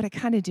 but I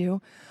kind of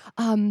do.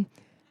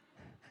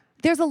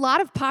 There's a lot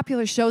of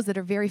popular shows that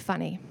are very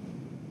funny.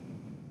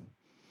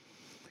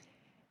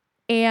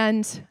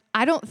 And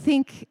I don't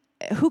think,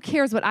 who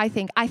cares what I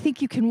think? I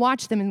think you can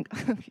watch them and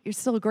you're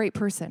still a great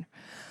person.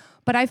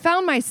 But I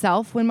found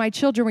myself, when my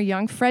children were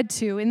young, Fred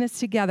too, in this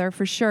together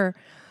for sure,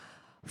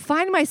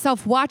 find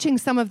myself watching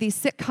some of these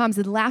sitcoms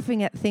and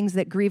laughing at things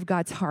that grieve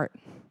God's heart.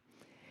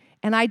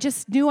 And I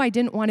just knew I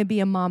didn't want to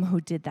be a mom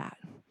who did that.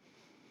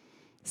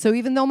 So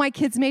even though my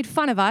kids made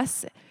fun of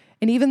us,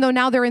 and even though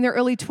now they're in their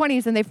early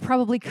 20s and they've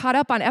probably caught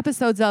up on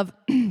episodes of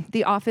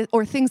The Office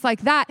or things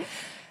like that,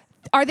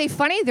 are they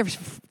funny?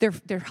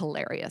 They're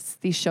hilarious.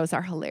 These shows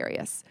are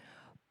hilarious.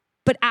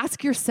 But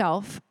ask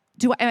yourself,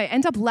 do I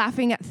end up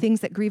laughing at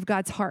things that grieve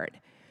God's heart?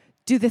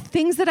 Do the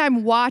things that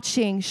I'm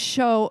watching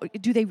show,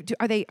 is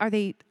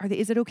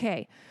it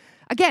okay?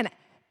 Again,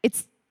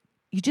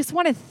 you just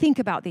want to think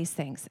about these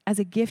things as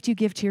a gift you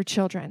give to your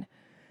children,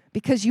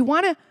 because you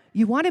want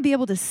to be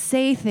able to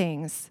say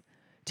things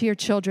to your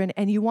children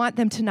and you want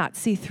them to not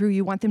see through.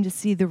 You want them to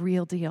see the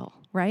real deal,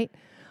 right?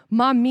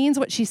 Mom means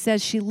what she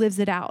says. She lives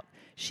it out.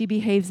 She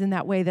behaves in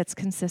that way that's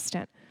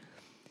consistent.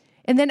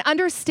 And then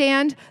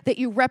understand that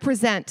you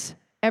represent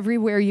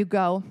everywhere you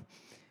go.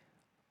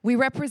 We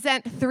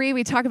represent three.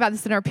 We talk about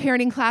this in our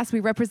parenting class. We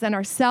represent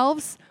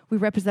ourselves. We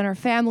represent our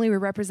family. We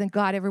represent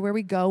God everywhere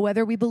we go.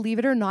 Whether we believe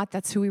it or not,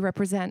 that's who we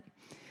represent.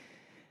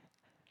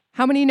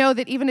 How many know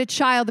that even a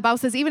child, the Bible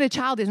says, even a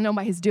child is known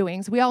by his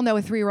doings. We all know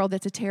a 3-year-old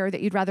that's a terror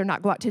that you'd rather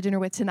not go out to dinner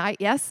with tonight,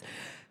 yes?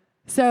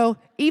 So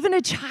even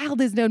a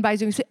child is known by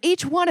his doings. So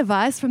each one of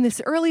us, from this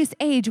earliest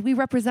age, we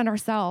represent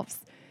ourselves.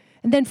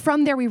 And then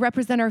from there, we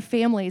represent our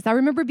families. I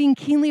remember being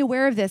keenly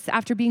aware of this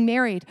after being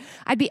married.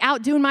 I'd be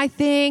out doing my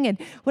thing and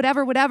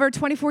whatever,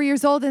 24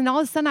 years old, and all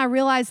of a sudden I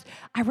realized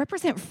I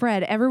represent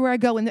Fred everywhere I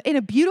go in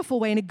a beautiful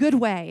way, in a good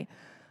way.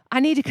 I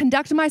need to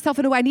conduct myself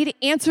in a way. I need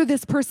to answer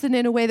this person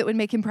in a way that would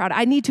make him proud.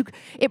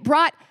 It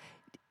brought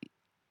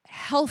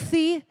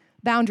healthy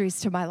boundaries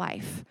to my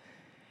life.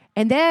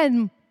 And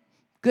then,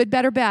 good,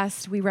 better,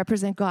 best, we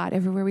represent God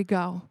everywhere we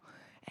go.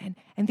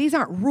 And these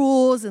aren't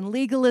rules and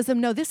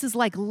legalism. No, this is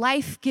like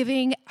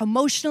life-giving,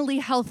 emotionally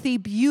healthy,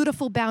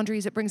 beautiful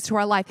boundaries it brings to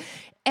our life.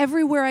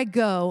 Everywhere I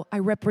go, I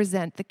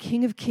represent the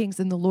King of Kings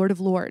and the Lord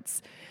of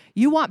Lords.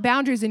 You want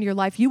boundaries in your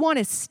life. You want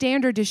a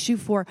standard to shoot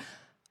for.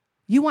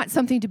 You want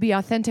something to be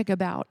authentic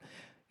about.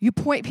 You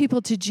point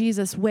people to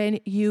Jesus when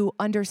you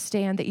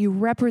understand that you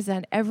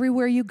represent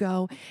everywhere you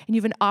go and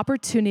you have an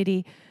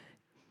opportunity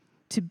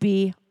to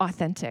be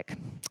authentic.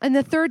 And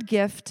the third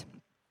gift,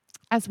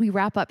 as we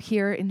wrap up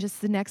here in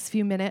just the next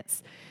few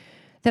minutes,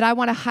 that I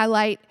want to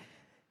highlight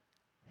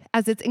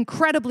as it's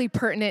incredibly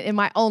pertinent in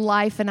my own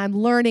life, and I'm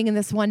learning in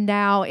this one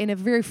now in a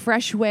very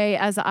fresh way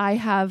as I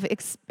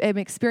am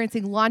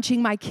experiencing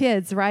launching my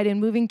kids, right, and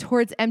moving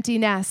towards empty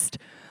nest.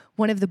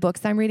 One of the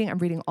books I'm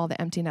reading all the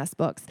empty nest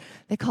books.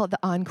 They call it the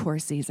encore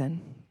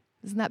season.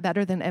 Isn't that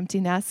better than empty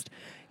nest?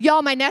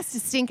 Y'all, my nest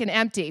is stinking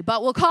empty,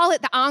 but we'll call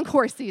it the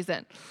encore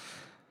season.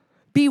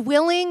 Be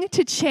willing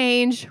to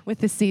change with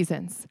the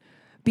seasons.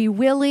 Be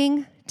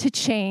willing to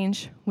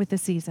change with the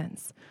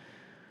seasons.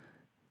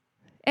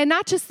 And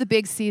not just the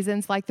big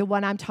seasons like the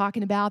one I'm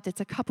talking about that's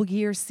a couple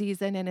years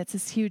season and it's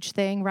this huge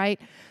thing, right?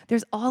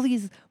 There's all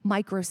these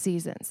micro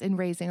seasons in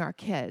raising our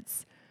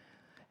kids.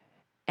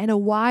 And a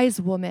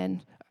wise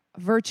woman,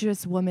 a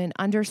virtuous woman,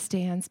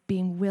 understands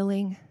being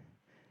willing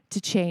to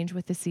change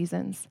with the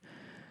seasons.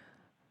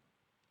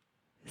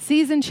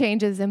 Season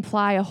changes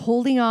imply a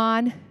holding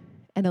on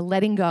and a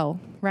letting go,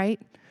 right?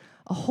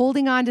 A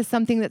holding on to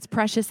something that's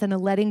precious and a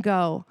letting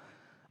go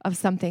of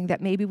something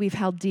that maybe we've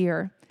held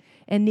dear,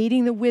 and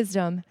needing the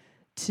wisdom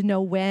to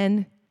know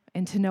when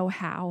and to know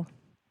how.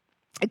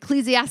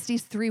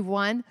 Ecclesiastes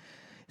 3:1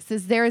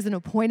 says, there is an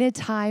appointed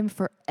time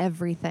for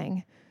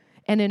everything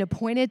and an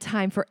appointed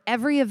time for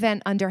every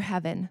event under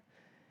heaven.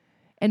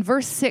 And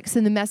verse 6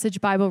 in the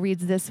Message Bible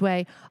reads this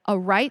way, a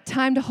right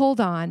time to hold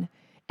on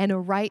and a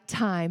right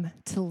time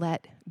to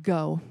let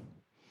go.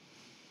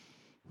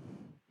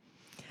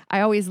 I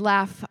always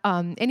laugh.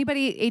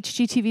 Anybody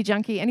HGTV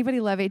junkie?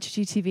 Anybody love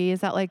HGTV? Is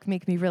that like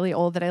make me really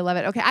old that I love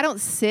it? Okay, I don't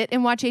sit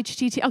and watch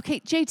HGTV. Okay,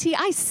 JT,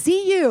 I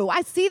see you.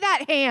 I see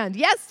that hand.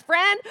 Yes,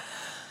 friend.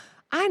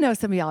 I know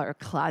some of y'all are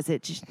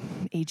closet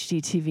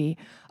HGTV.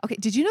 Okay,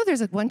 did you know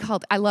there's one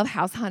called, I love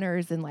House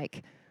Hunters and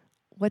like,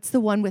 what's the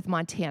one with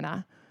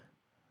Montana?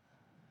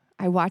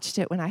 I watched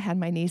it when I had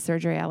my knee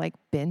surgery. I like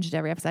binged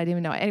every episode. I didn't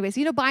even know it. Anyways,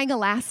 buying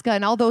Alaska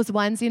and all those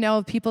ones,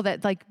 of people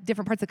that like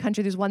different parts of the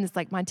country. There's one that's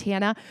like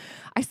Montana.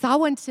 I saw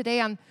one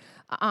today on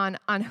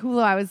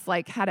Hulu. I was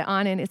like, had it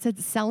on and it said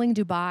Selling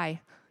Dubai.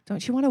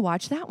 Don't you want to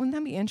watch that? Wouldn't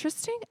that be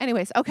interesting?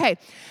 Anyways, okay.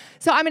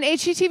 So I'm an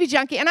HGTV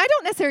junkie, and I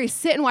don't necessarily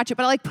sit and watch it,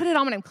 but I like put it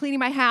on when I'm cleaning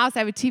my house. I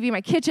have a TV in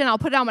my kitchen. I'll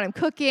put it on when I'm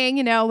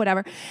cooking,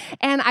 whatever.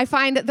 And I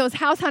find those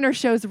house hunter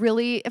shows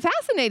really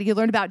fascinating. You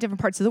learn about different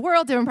parts of the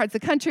world, different parts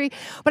of the country.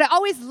 But I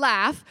always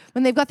laugh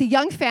when they've got the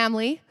young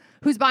family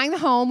who's buying the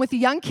home with the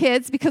young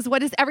kids, because what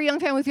does every young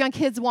family with young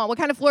kids want? What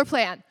kind of floor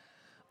plan?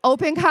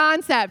 Open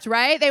concept,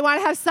 right? They want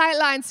to have sight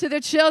lines to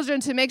their children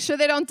to make sure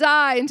they don't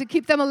die and to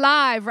keep them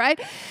alive, right?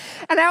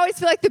 And I always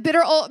feel like the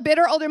bitter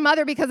older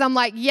mother, because I'm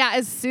like, yeah,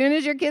 as soon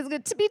as your kids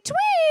get to be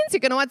tweens, you're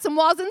going to want some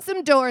walls and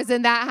some doors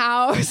in that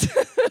house.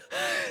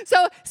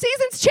 So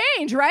seasons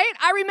change, right?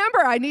 I remember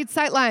I need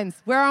sight lines.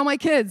 Where are all my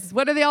kids?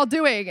 What are they all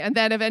doing? And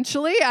then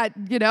eventually,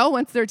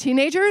 once they're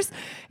teenagers,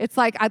 it's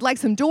like, I'd like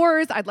some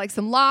doors. I'd like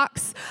some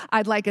locks.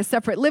 I'd like a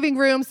separate living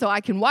room so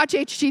I can watch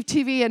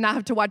HGTV and not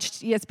have to watch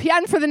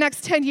ESPN for the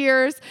next 10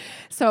 years.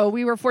 So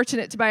we were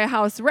fortunate to buy a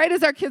house right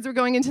as our kids were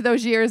going into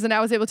those years, and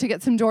I was able to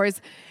get some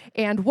doors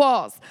and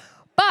walls.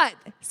 But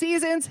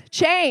seasons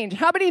change.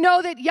 How many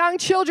know that young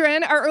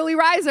children are early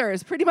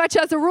risers? Pretty much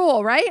as a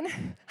rule, right?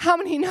 How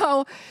many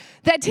know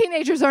that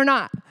teenagers are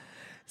not?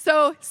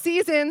 So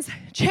seasons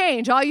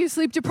change. All you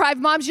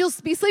sleep-deprived moms, you'll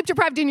be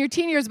sleep-deprived in your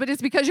teen years, but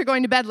it's because you're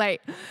going to bed late.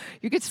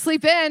 You get to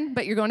sleep in,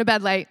 but you're going to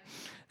bed late.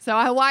 So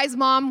a wise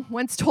mom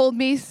once told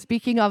me,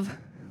 speaking of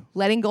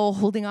letting go,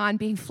 holding on,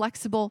 being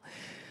flexible,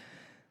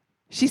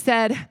 she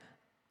said,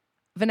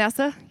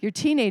 Vanessa, your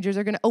teenagers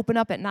are going to open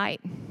up at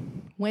night.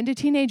 When do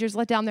teenagers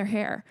let down their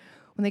hair?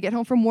 When they get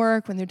home from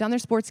work, when they're done their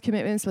sports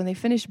commitments, when they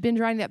finish binge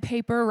writing that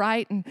paper,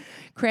 right, and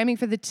cramming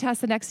for the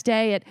test the next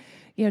day at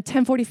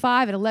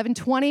 10:45, at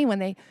 11:20, when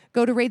they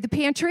go to raid the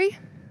pantry,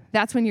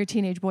 that's when your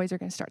teenage boys are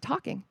going to start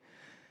talking.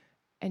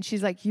 And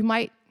she's like,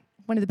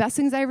 one of the best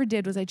things I ever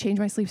did was I changed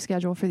my sleep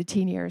schedule for the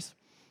teen years.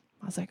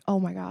 I was like, oh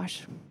my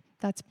gosh,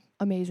 that's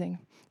amazing.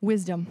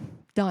 Wisdom,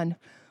 done.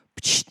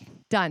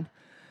 Done.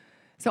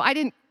 So I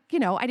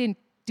didn't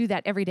do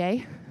that every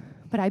day,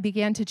 but I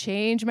began to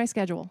change my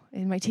schedule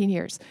in my teen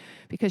years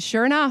because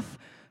sure enough,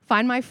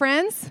 find my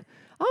friends.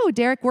 Oh,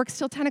 Derek works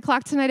till 10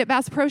 o'clock tonight at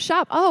Bass Pro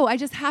Shop. Oh, I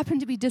just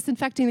happened to be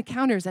disinfecting the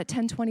counters at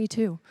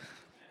 10:22.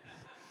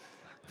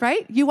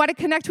 Right? You want to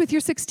connect with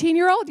your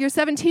 16-year-old, your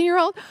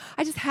 17-year-old?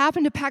 I just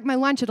happened to pack my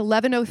lunch at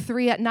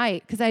 11:03 at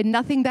night because I had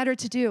nothing better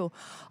to do.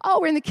 Oh,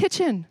 we're in the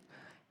kitchen.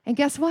 And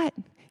guess what?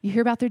 You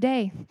hear about their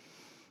day.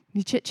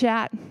 You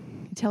chit-chat.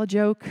 You tell a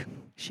joke,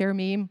 share a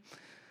meme,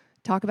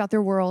 talk about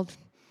their world,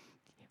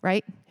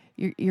 right?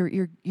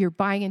 You're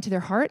buying into their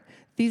heart.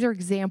 These are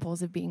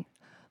examples of being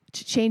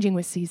changing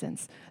with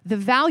seasons. The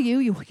value,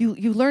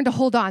 you learn to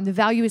hold on. The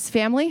value is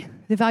family.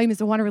 The value is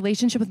to want a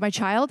relationship with my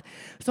child.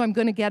 So I'm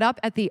going to get up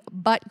at the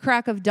butt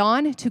crack of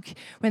dawn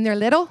when they're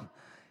little.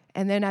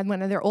 And then when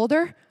they're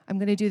older, I'm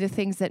going to do the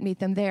things that meet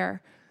them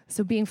there.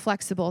 So being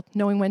flexible,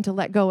 knowing when to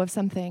let go of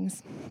some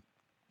things.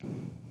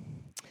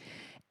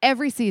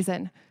 Every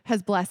season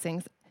has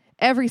blessings.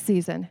 Every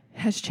season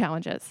has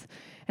challenges.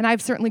 And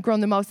I've certainly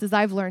grown the most as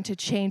I've learned to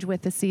change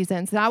with the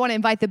seasons. And I want to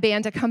invite the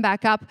band to come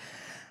back up.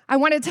 I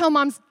want to tell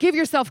moms, give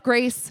yourself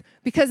grace,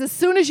 because as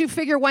soon as you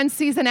figure one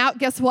season out,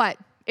 guess what?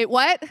 It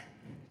what?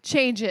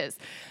 Changes.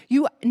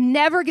 You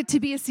never get to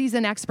be a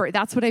season expert.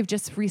 That's what I've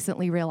just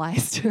recently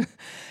realized.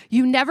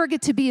 You never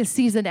get to be a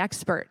season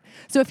expert.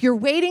 So if you're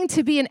waiting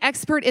to be an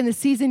expert in the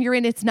season you're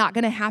in, it's not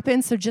going to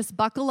happen. So just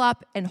buckle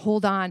up and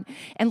hold on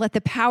and let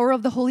the power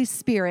of the Holy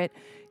Spirit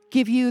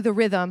give you the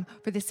rhythm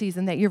for the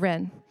season that you're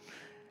in.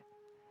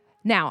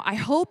 Now, I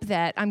hope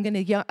that I'm going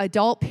to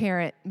adult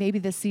parent maybe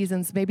this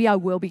season's, maybe I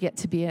will get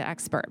to be an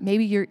expert.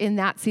 Maybe you're in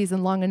that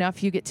season long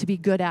enough, you get to be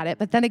good at it.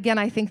 But then again,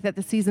 I think that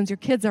the seasons your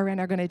kids are in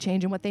are going to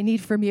change and what they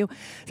need from you.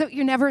 So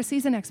you're never a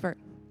season expert.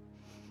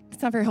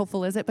 It's not very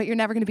hopeful, is it? But you're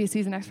never going to be a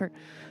season expert.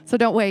 So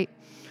don't wait.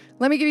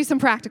 Let me give you some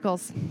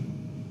practicals.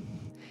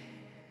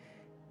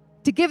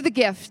 To give the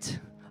gift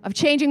of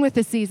changing with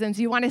the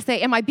seasons, you want to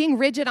say, am I being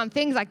rigid on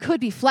things I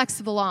could be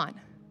flexible on?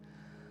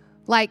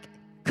 Like,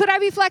 could I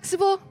be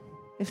flexible?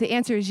 If the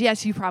answer is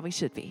yes, you probably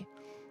should be.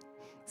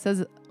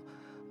 So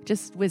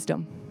just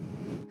wisdom.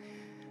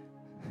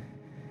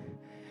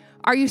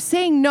 Are you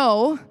saying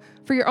no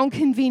for your own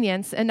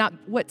convenience and not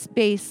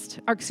based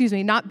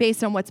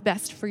on what's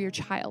best for your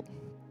child?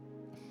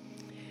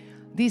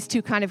 These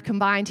two kind of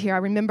combined here. I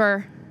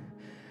remember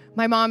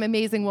my mom,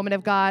 amazing woman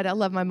of God. I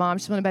love my mom.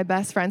 She's one of my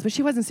best friends, but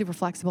she wasn't super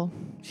flexible.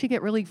 She'd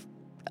get really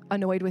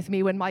annoyed with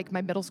me when my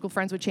middle school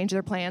friends would change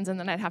their plans, and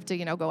then I'd have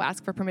to, go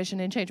ask for permission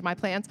and change my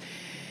plans.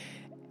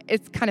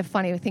 It's kind of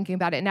funny thinking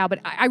about it now, but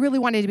I really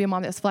wanted to be a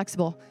mom that was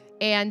flexible.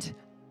 And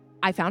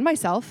I found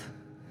myself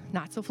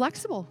not so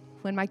flexible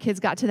when my kids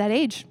got to that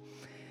age.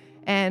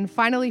 And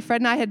finally, Fred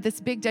and I had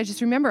this big, I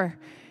just remember.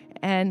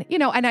 And,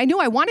 and I knew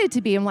I wanted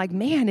to be. I'm like,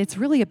 man, it's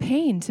really a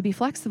pain to be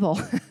flexible.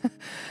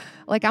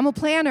 Like, I'm a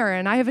planner,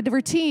 and I have a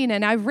routine,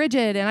 and I'm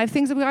rigid, and I have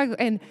things that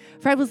and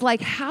Fred was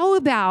like, how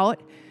about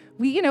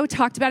we,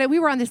 talked about it. We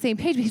were on the same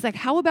page, but he's like,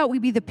 how about we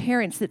be the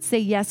parents that say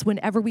yes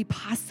whenever we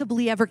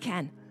possibly ever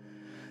can,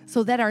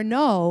 so that our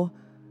no,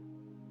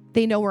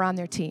 they know we're on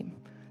their team.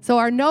 So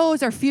our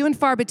no's are few and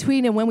far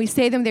between, and when we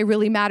say them, they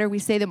really matter. We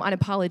say them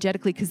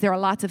unapologetically, because there are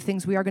lots of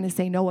things we are going to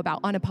say no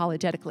about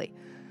unapologetically.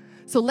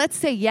 So let's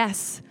say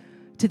yes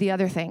to the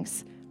other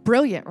things.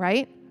 Brilliant,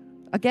 right?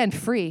 Again,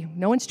 free.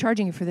 No one's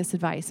charging you for this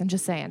advice. I'm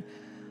just saying.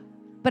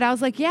 But I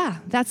was like, yeah,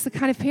 that's the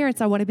kind of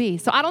parents I want to be.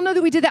 So I don't know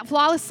that we did that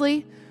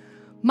flawlessly.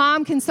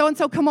 Mom, can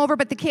so-and-so come over,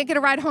 but they can't get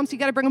a ride home, so you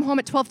got to bring them home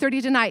at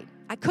 12:30 tonight.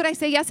 Could I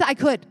say yes? I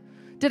could.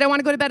 Did I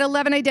want to go to bed at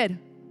 11? I did.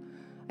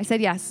 I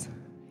said yes.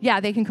 Yeah,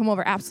 they can come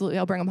over. Absolutely,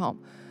 I'll bring them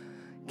home.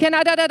 Can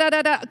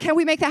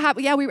we make that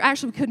happen? Yeah, we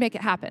actually could make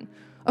it happen.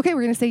 Okay,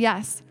 we're going to say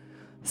yes.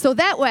 So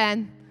that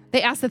when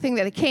they ask the thing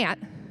that they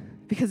can't,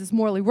 because it's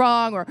morally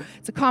wrong, or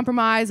it's a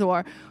compromise,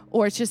 or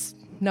it's just,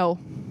 no,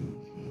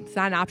 it's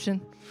not an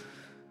option,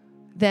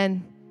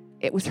 then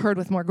it was heard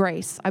with more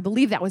grace. I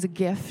believe that was a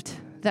gift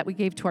that we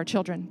gave to our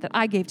children, that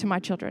I gave to my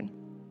children.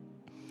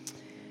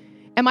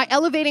 Am I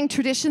elevating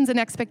traditions and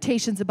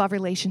expectations above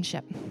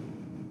relationship?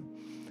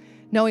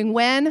 Knowing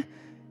when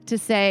to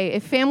say,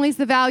 if family's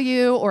the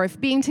value, or if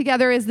being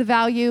together is the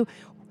value,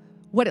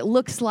 what it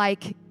looks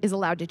like is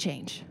allowed to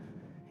change.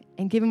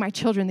 And giving my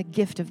children the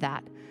gift of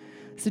that.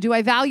 So do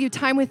I value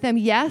time with them?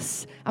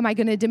 Yes. Am I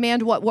going to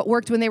demand what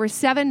worked when they were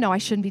 7? No, I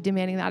shouldn't be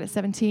demanding that at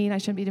 17. I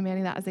shouldn't be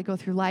demanding that as they go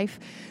through life.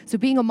 So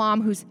being a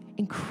mom who's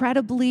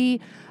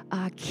incredibly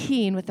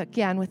keen with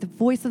the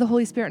voice of the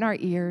Holy Spirit in our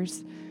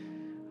ears,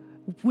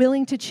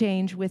 willing to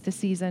change with the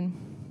season.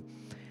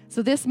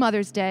 So this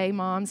Mother's Day,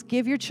 moms,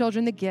 give your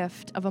children the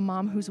gift of a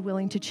mom who's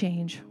willing to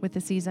change with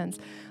the seasons,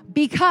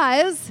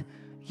 because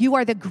you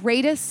are the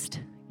greatest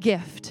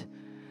gift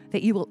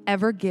that you will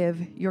ever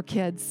give your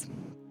kids.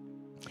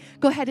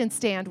 Go ahead and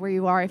stand where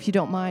you are if you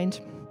don't mind.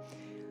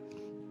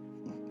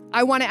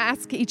 I want to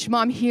ask each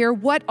mom here,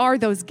 what are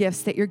those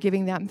gifts that you're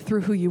giving them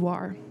through who you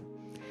are?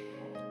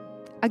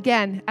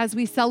 Again, as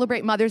we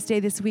celebrate Mother's Day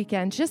this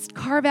weekend, just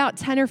carve out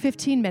 10 or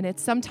 15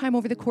 minutes sometime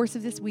over the course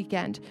of this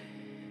weekend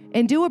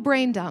and do a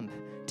brain dump,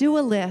 do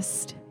a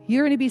list.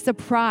 You're going to be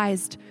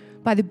surprised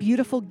by the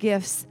beautiful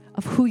gifts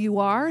of who you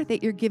are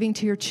that you're giving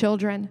to your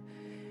children.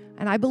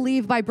 And I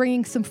believe by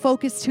bringing some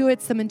focus to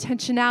it, some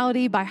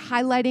intentionality, by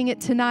highlighting it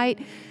tonight,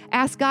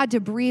 ask God to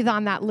breathe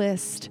on that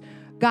list.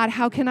 God,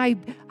 how can I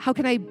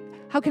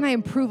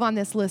improve on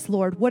this list,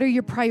 Lord? What are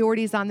your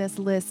priorities on this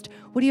list?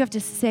 What do you have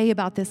to say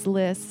about this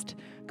list?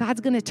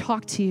 God's going to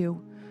talk to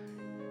you.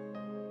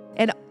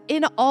 And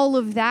in all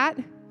of that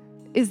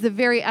is the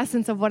very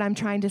essence of what I'm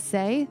trying to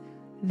say,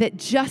 that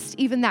just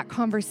even that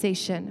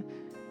conversation,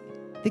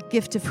 the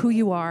gift of who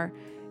you are,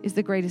 is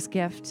the greatest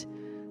gift,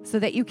 so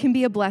that you can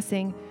be a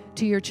blessing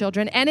to your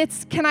children. And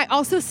can I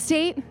also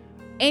state,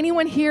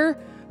 anyone here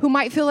who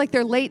might feel like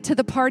they're late to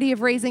the party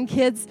of raising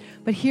kids,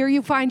 but here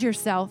you find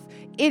yourself,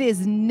 it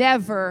is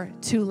never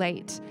too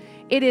late.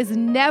 It is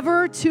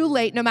never too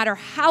late, no matter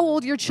how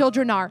old your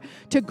children are,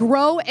 to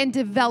grow and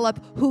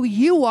develop who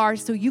you are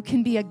so you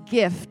can be a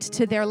gift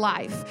to their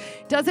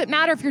life. Doesn't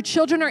matter if your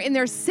children are in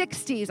their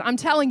 60s. I'm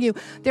telling you,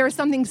 there is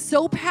something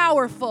so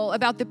powerful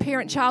about the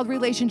parent-child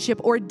relationship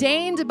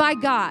ordained by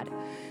God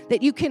that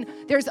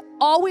there's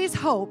always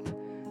hope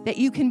that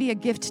you can be a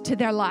gift to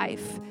their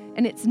life.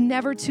 And it's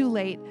never too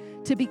late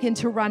to begin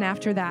to run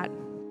after that.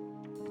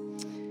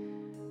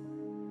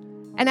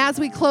 And as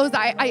we close,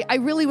 I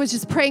really was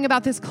just praying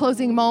about this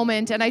closing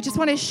moment, and I just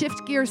want to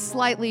shift gears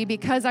slightly,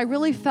 because I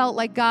really felt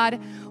like God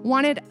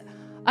wanted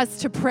us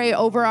to pray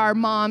over our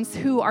moms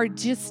who are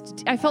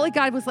I felt like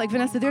God was like,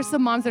 Vanessa, there's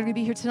some moms that are going to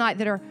be here tonight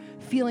that are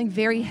feeling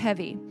very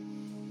heavy.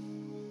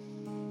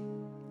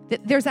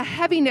 There's a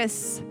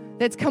heaviness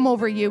that's come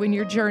over you in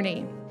your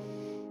journey.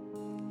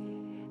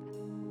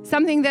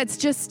 Something that's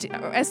just,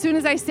 as soon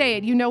as I say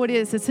it, you know it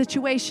is a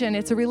situation,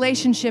 it's a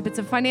relationship, it's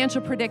a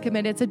financial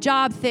predicament, it's a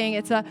job thing,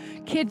 it's a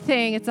kid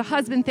thing, it's a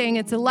husband thing,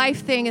 it's a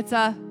life thing,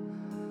 and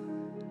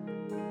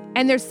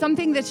there's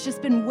something that's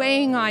just been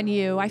weighing on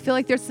you. I feel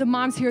like there's some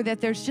moms here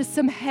that there's just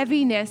some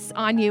heaviness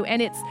on you,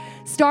 and it's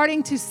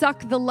starting to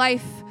suck the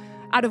life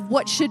out of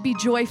what should be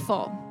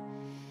joyful.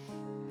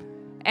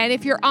 And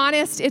if you're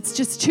honest, it's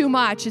just too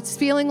much. It's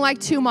feeling like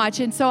too much.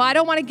 And so I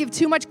don't want to give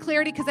too much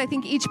clarity, because I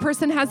think each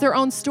person has their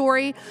own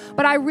story.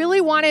 But I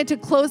really wanted to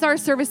close our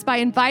service by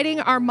inviting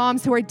our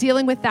moms who are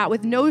dealing with that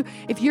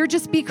if you're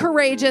just be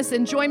courageous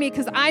and join me,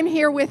 because I'm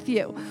here with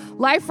you.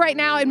 Life right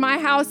now in my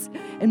house,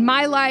 in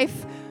my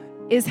life,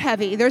 is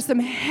heavy. There's some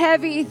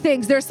heavy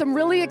things. There's some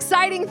really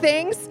exciting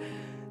things.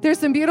 There's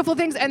some beautiful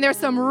things. And there's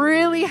some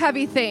really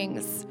heavy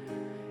things.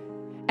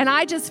 And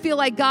I just feel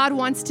like God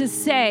wants to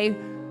say,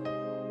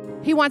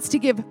 He wants to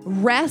give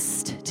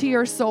rest to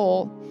your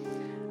soul.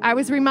 I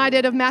was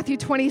reminded of Matthew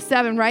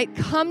 27, right?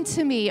 Come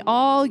to me,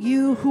 all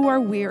you who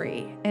are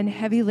weary and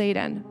heavy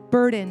laden,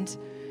 burdened,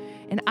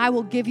 and I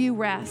will give you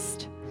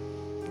rest.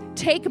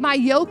 Take my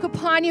yoke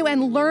upon you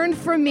and learn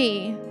from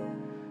me,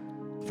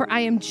 For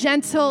I am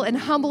gentle and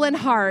humble in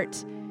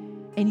heart,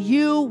 and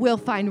you will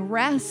find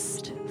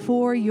rest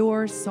for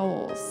your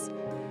souls.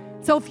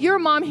 So if you're a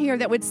mom here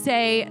that would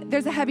say,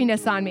 there's a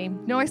heaviness on me,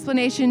 no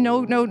explanation,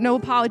 no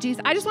apologies,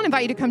 I just want to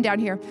invite you to come down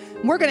here.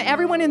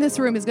 Everyone in this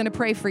room is going to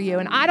pray for you.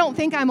 And I don't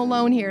think I'm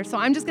alone here. So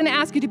I'm just going to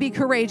ask you to be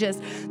courageous.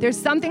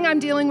 There's something I'm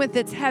dealing with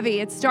that's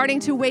heavy. It's starting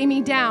to weigh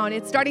me down.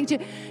 It's starting to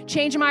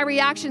change my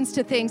reactions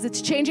to things.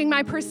 It's changing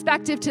my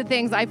perspective to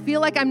things. I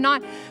feel like I'm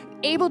not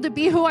able to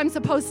be who I'm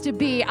supposed to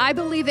be. I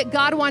believe that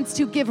God wants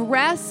to give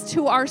rest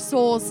to our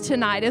souls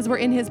tonight as we're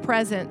in his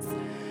presence.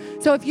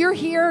 So if you're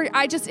here,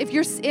 if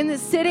you're in the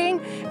sitting,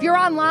 if you're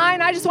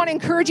online, I just want to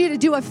encourage you to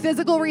do a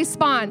physical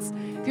response.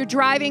 If you're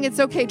driving, it's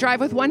okay.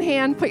 Drive with one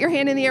hand. Put your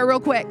hand in the air real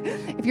quick.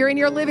 If you're in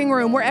your living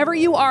room, wherever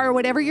you are,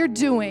 whatever you're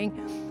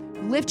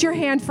doing, lift your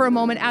hand for a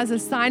moment as a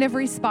sign of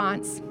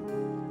response.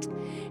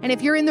 And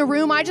if you're in the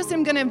room, I just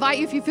am going to invite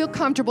you, if you feel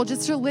comfortable,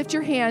 just to lift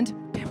your hand,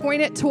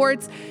 point it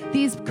towards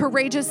these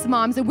courageous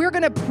moms. And we're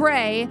going to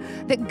pray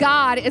that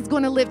God is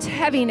going to lift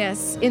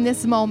heaviness in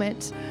this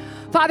moment.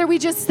 Father, we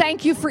just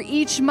thank you for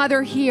each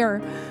mother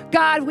here.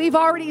 God, we've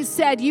already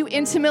said you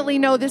intimately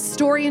know the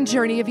story and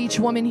journey of each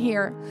woman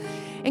here.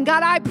 And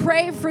God, I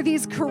pray for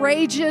these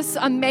courageous,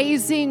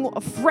 amazing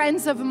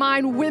friends of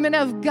mine, women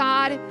of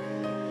God,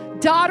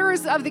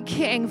 daughters of the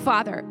King,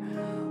 Father,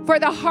 for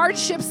the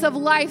hardships of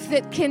life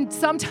that can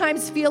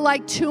sometimes feel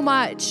like too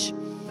much.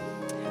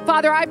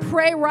 Father, I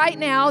pray right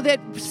now that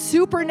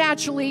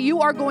supernaturally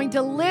you are going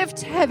to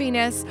lift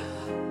heaviness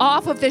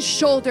off of the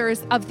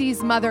shoulders of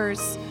these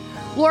mothers.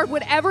 Lord,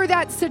 whatever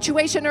that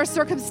situation or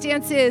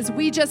circumstance is,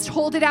 we just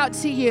hold it out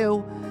to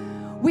you.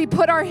 We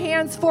put our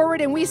hands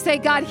forward and we say,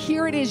 God,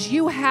 here it is.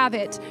 You have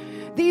it.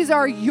 These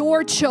are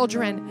your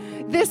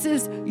children. This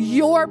is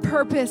your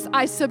purpose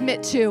I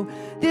submit to.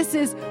 This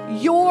is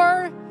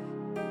your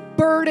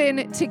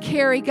burden to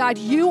carry, God.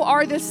 You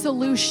are the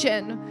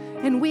solution.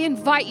 And we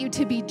invite you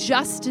to be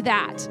just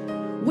that.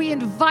 We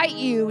invite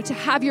you to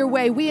have your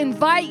way. We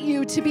invite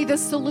you to be the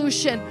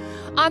solution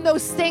on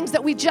those things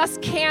that we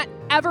just can't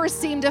ever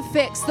seem to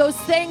fix, those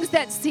things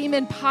that seem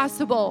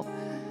impossible,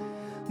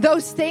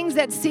 those things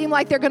that seem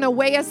like they're going to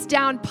weigh us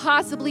down,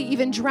 possibly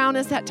even drown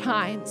us at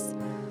times.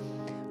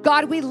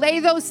 God, we lay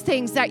those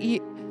things at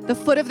the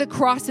foot of the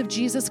cross of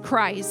Jesus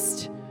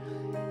Christ,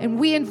 and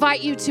we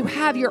invite you to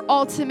have your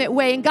ultimate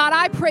way. And God,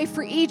 I pray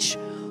for each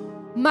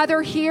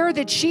mother here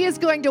that she is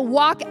going to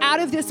walk out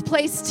of this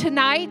place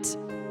tonight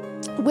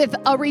with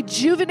a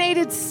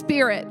rejuvenated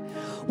spirit,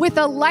 with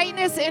a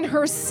lightness in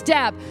her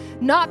step,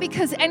 not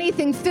because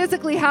anything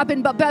physically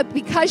happened, but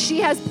because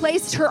she has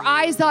placed her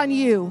eyes on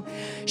you.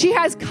 She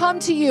has come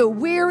to you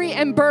weary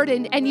and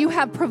burdened, and you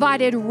have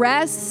provided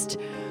rest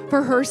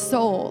for her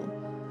soul.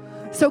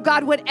 So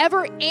God,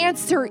 whatever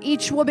answer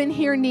each woman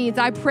here needs,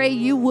 I pray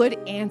you would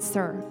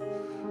answer.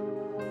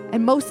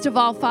 And most of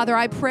all, Father,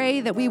 I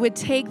pray that we would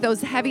take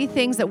those heavy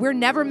things that we're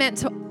never meant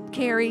to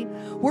carry,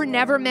 we're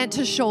never meant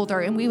to shoulder,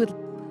 and we would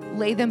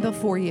lay them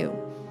before you.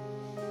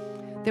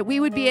 That we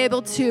would be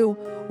able to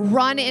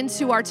run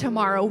into our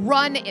tomorrow,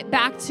 run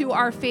back to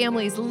our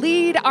families,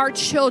 lead our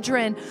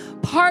children,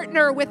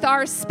 partner with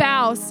our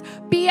spouse,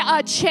 be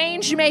a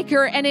change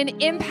maker and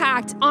an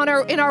impact in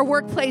our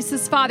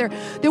workplaces, Father.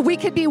 That we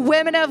could be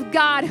women of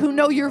God who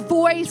know your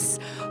voice,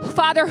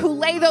 Father, who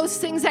lay those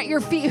things at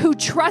your feet, who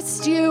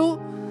trust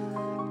you,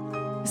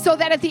 so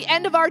that at the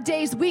end of our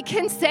days, we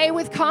can say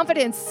with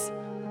confidence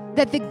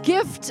that the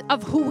gift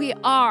of who we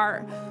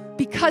are,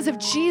 because of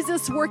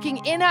Jesus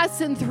working in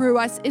us and through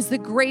us, is the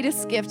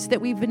greatest gift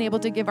that we've been able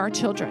to give our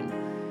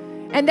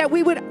children. And that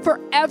we would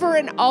forever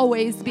and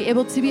always be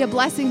able to be a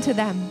blessing to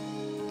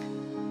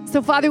them.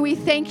 So, Father, we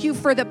thank you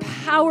for the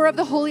power of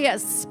the Holy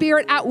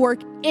Spirit at work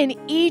in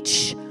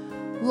each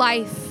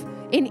life,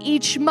 in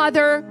each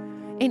mother,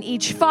 in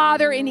each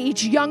father, in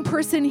each young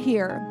person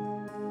here.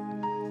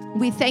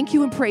 We thank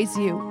you and praise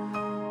you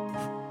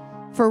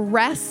for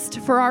rest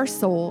for our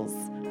souls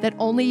that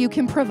only you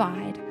can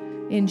provide.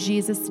 In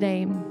Jesus'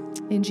 name,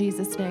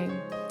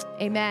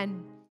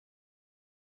 amen.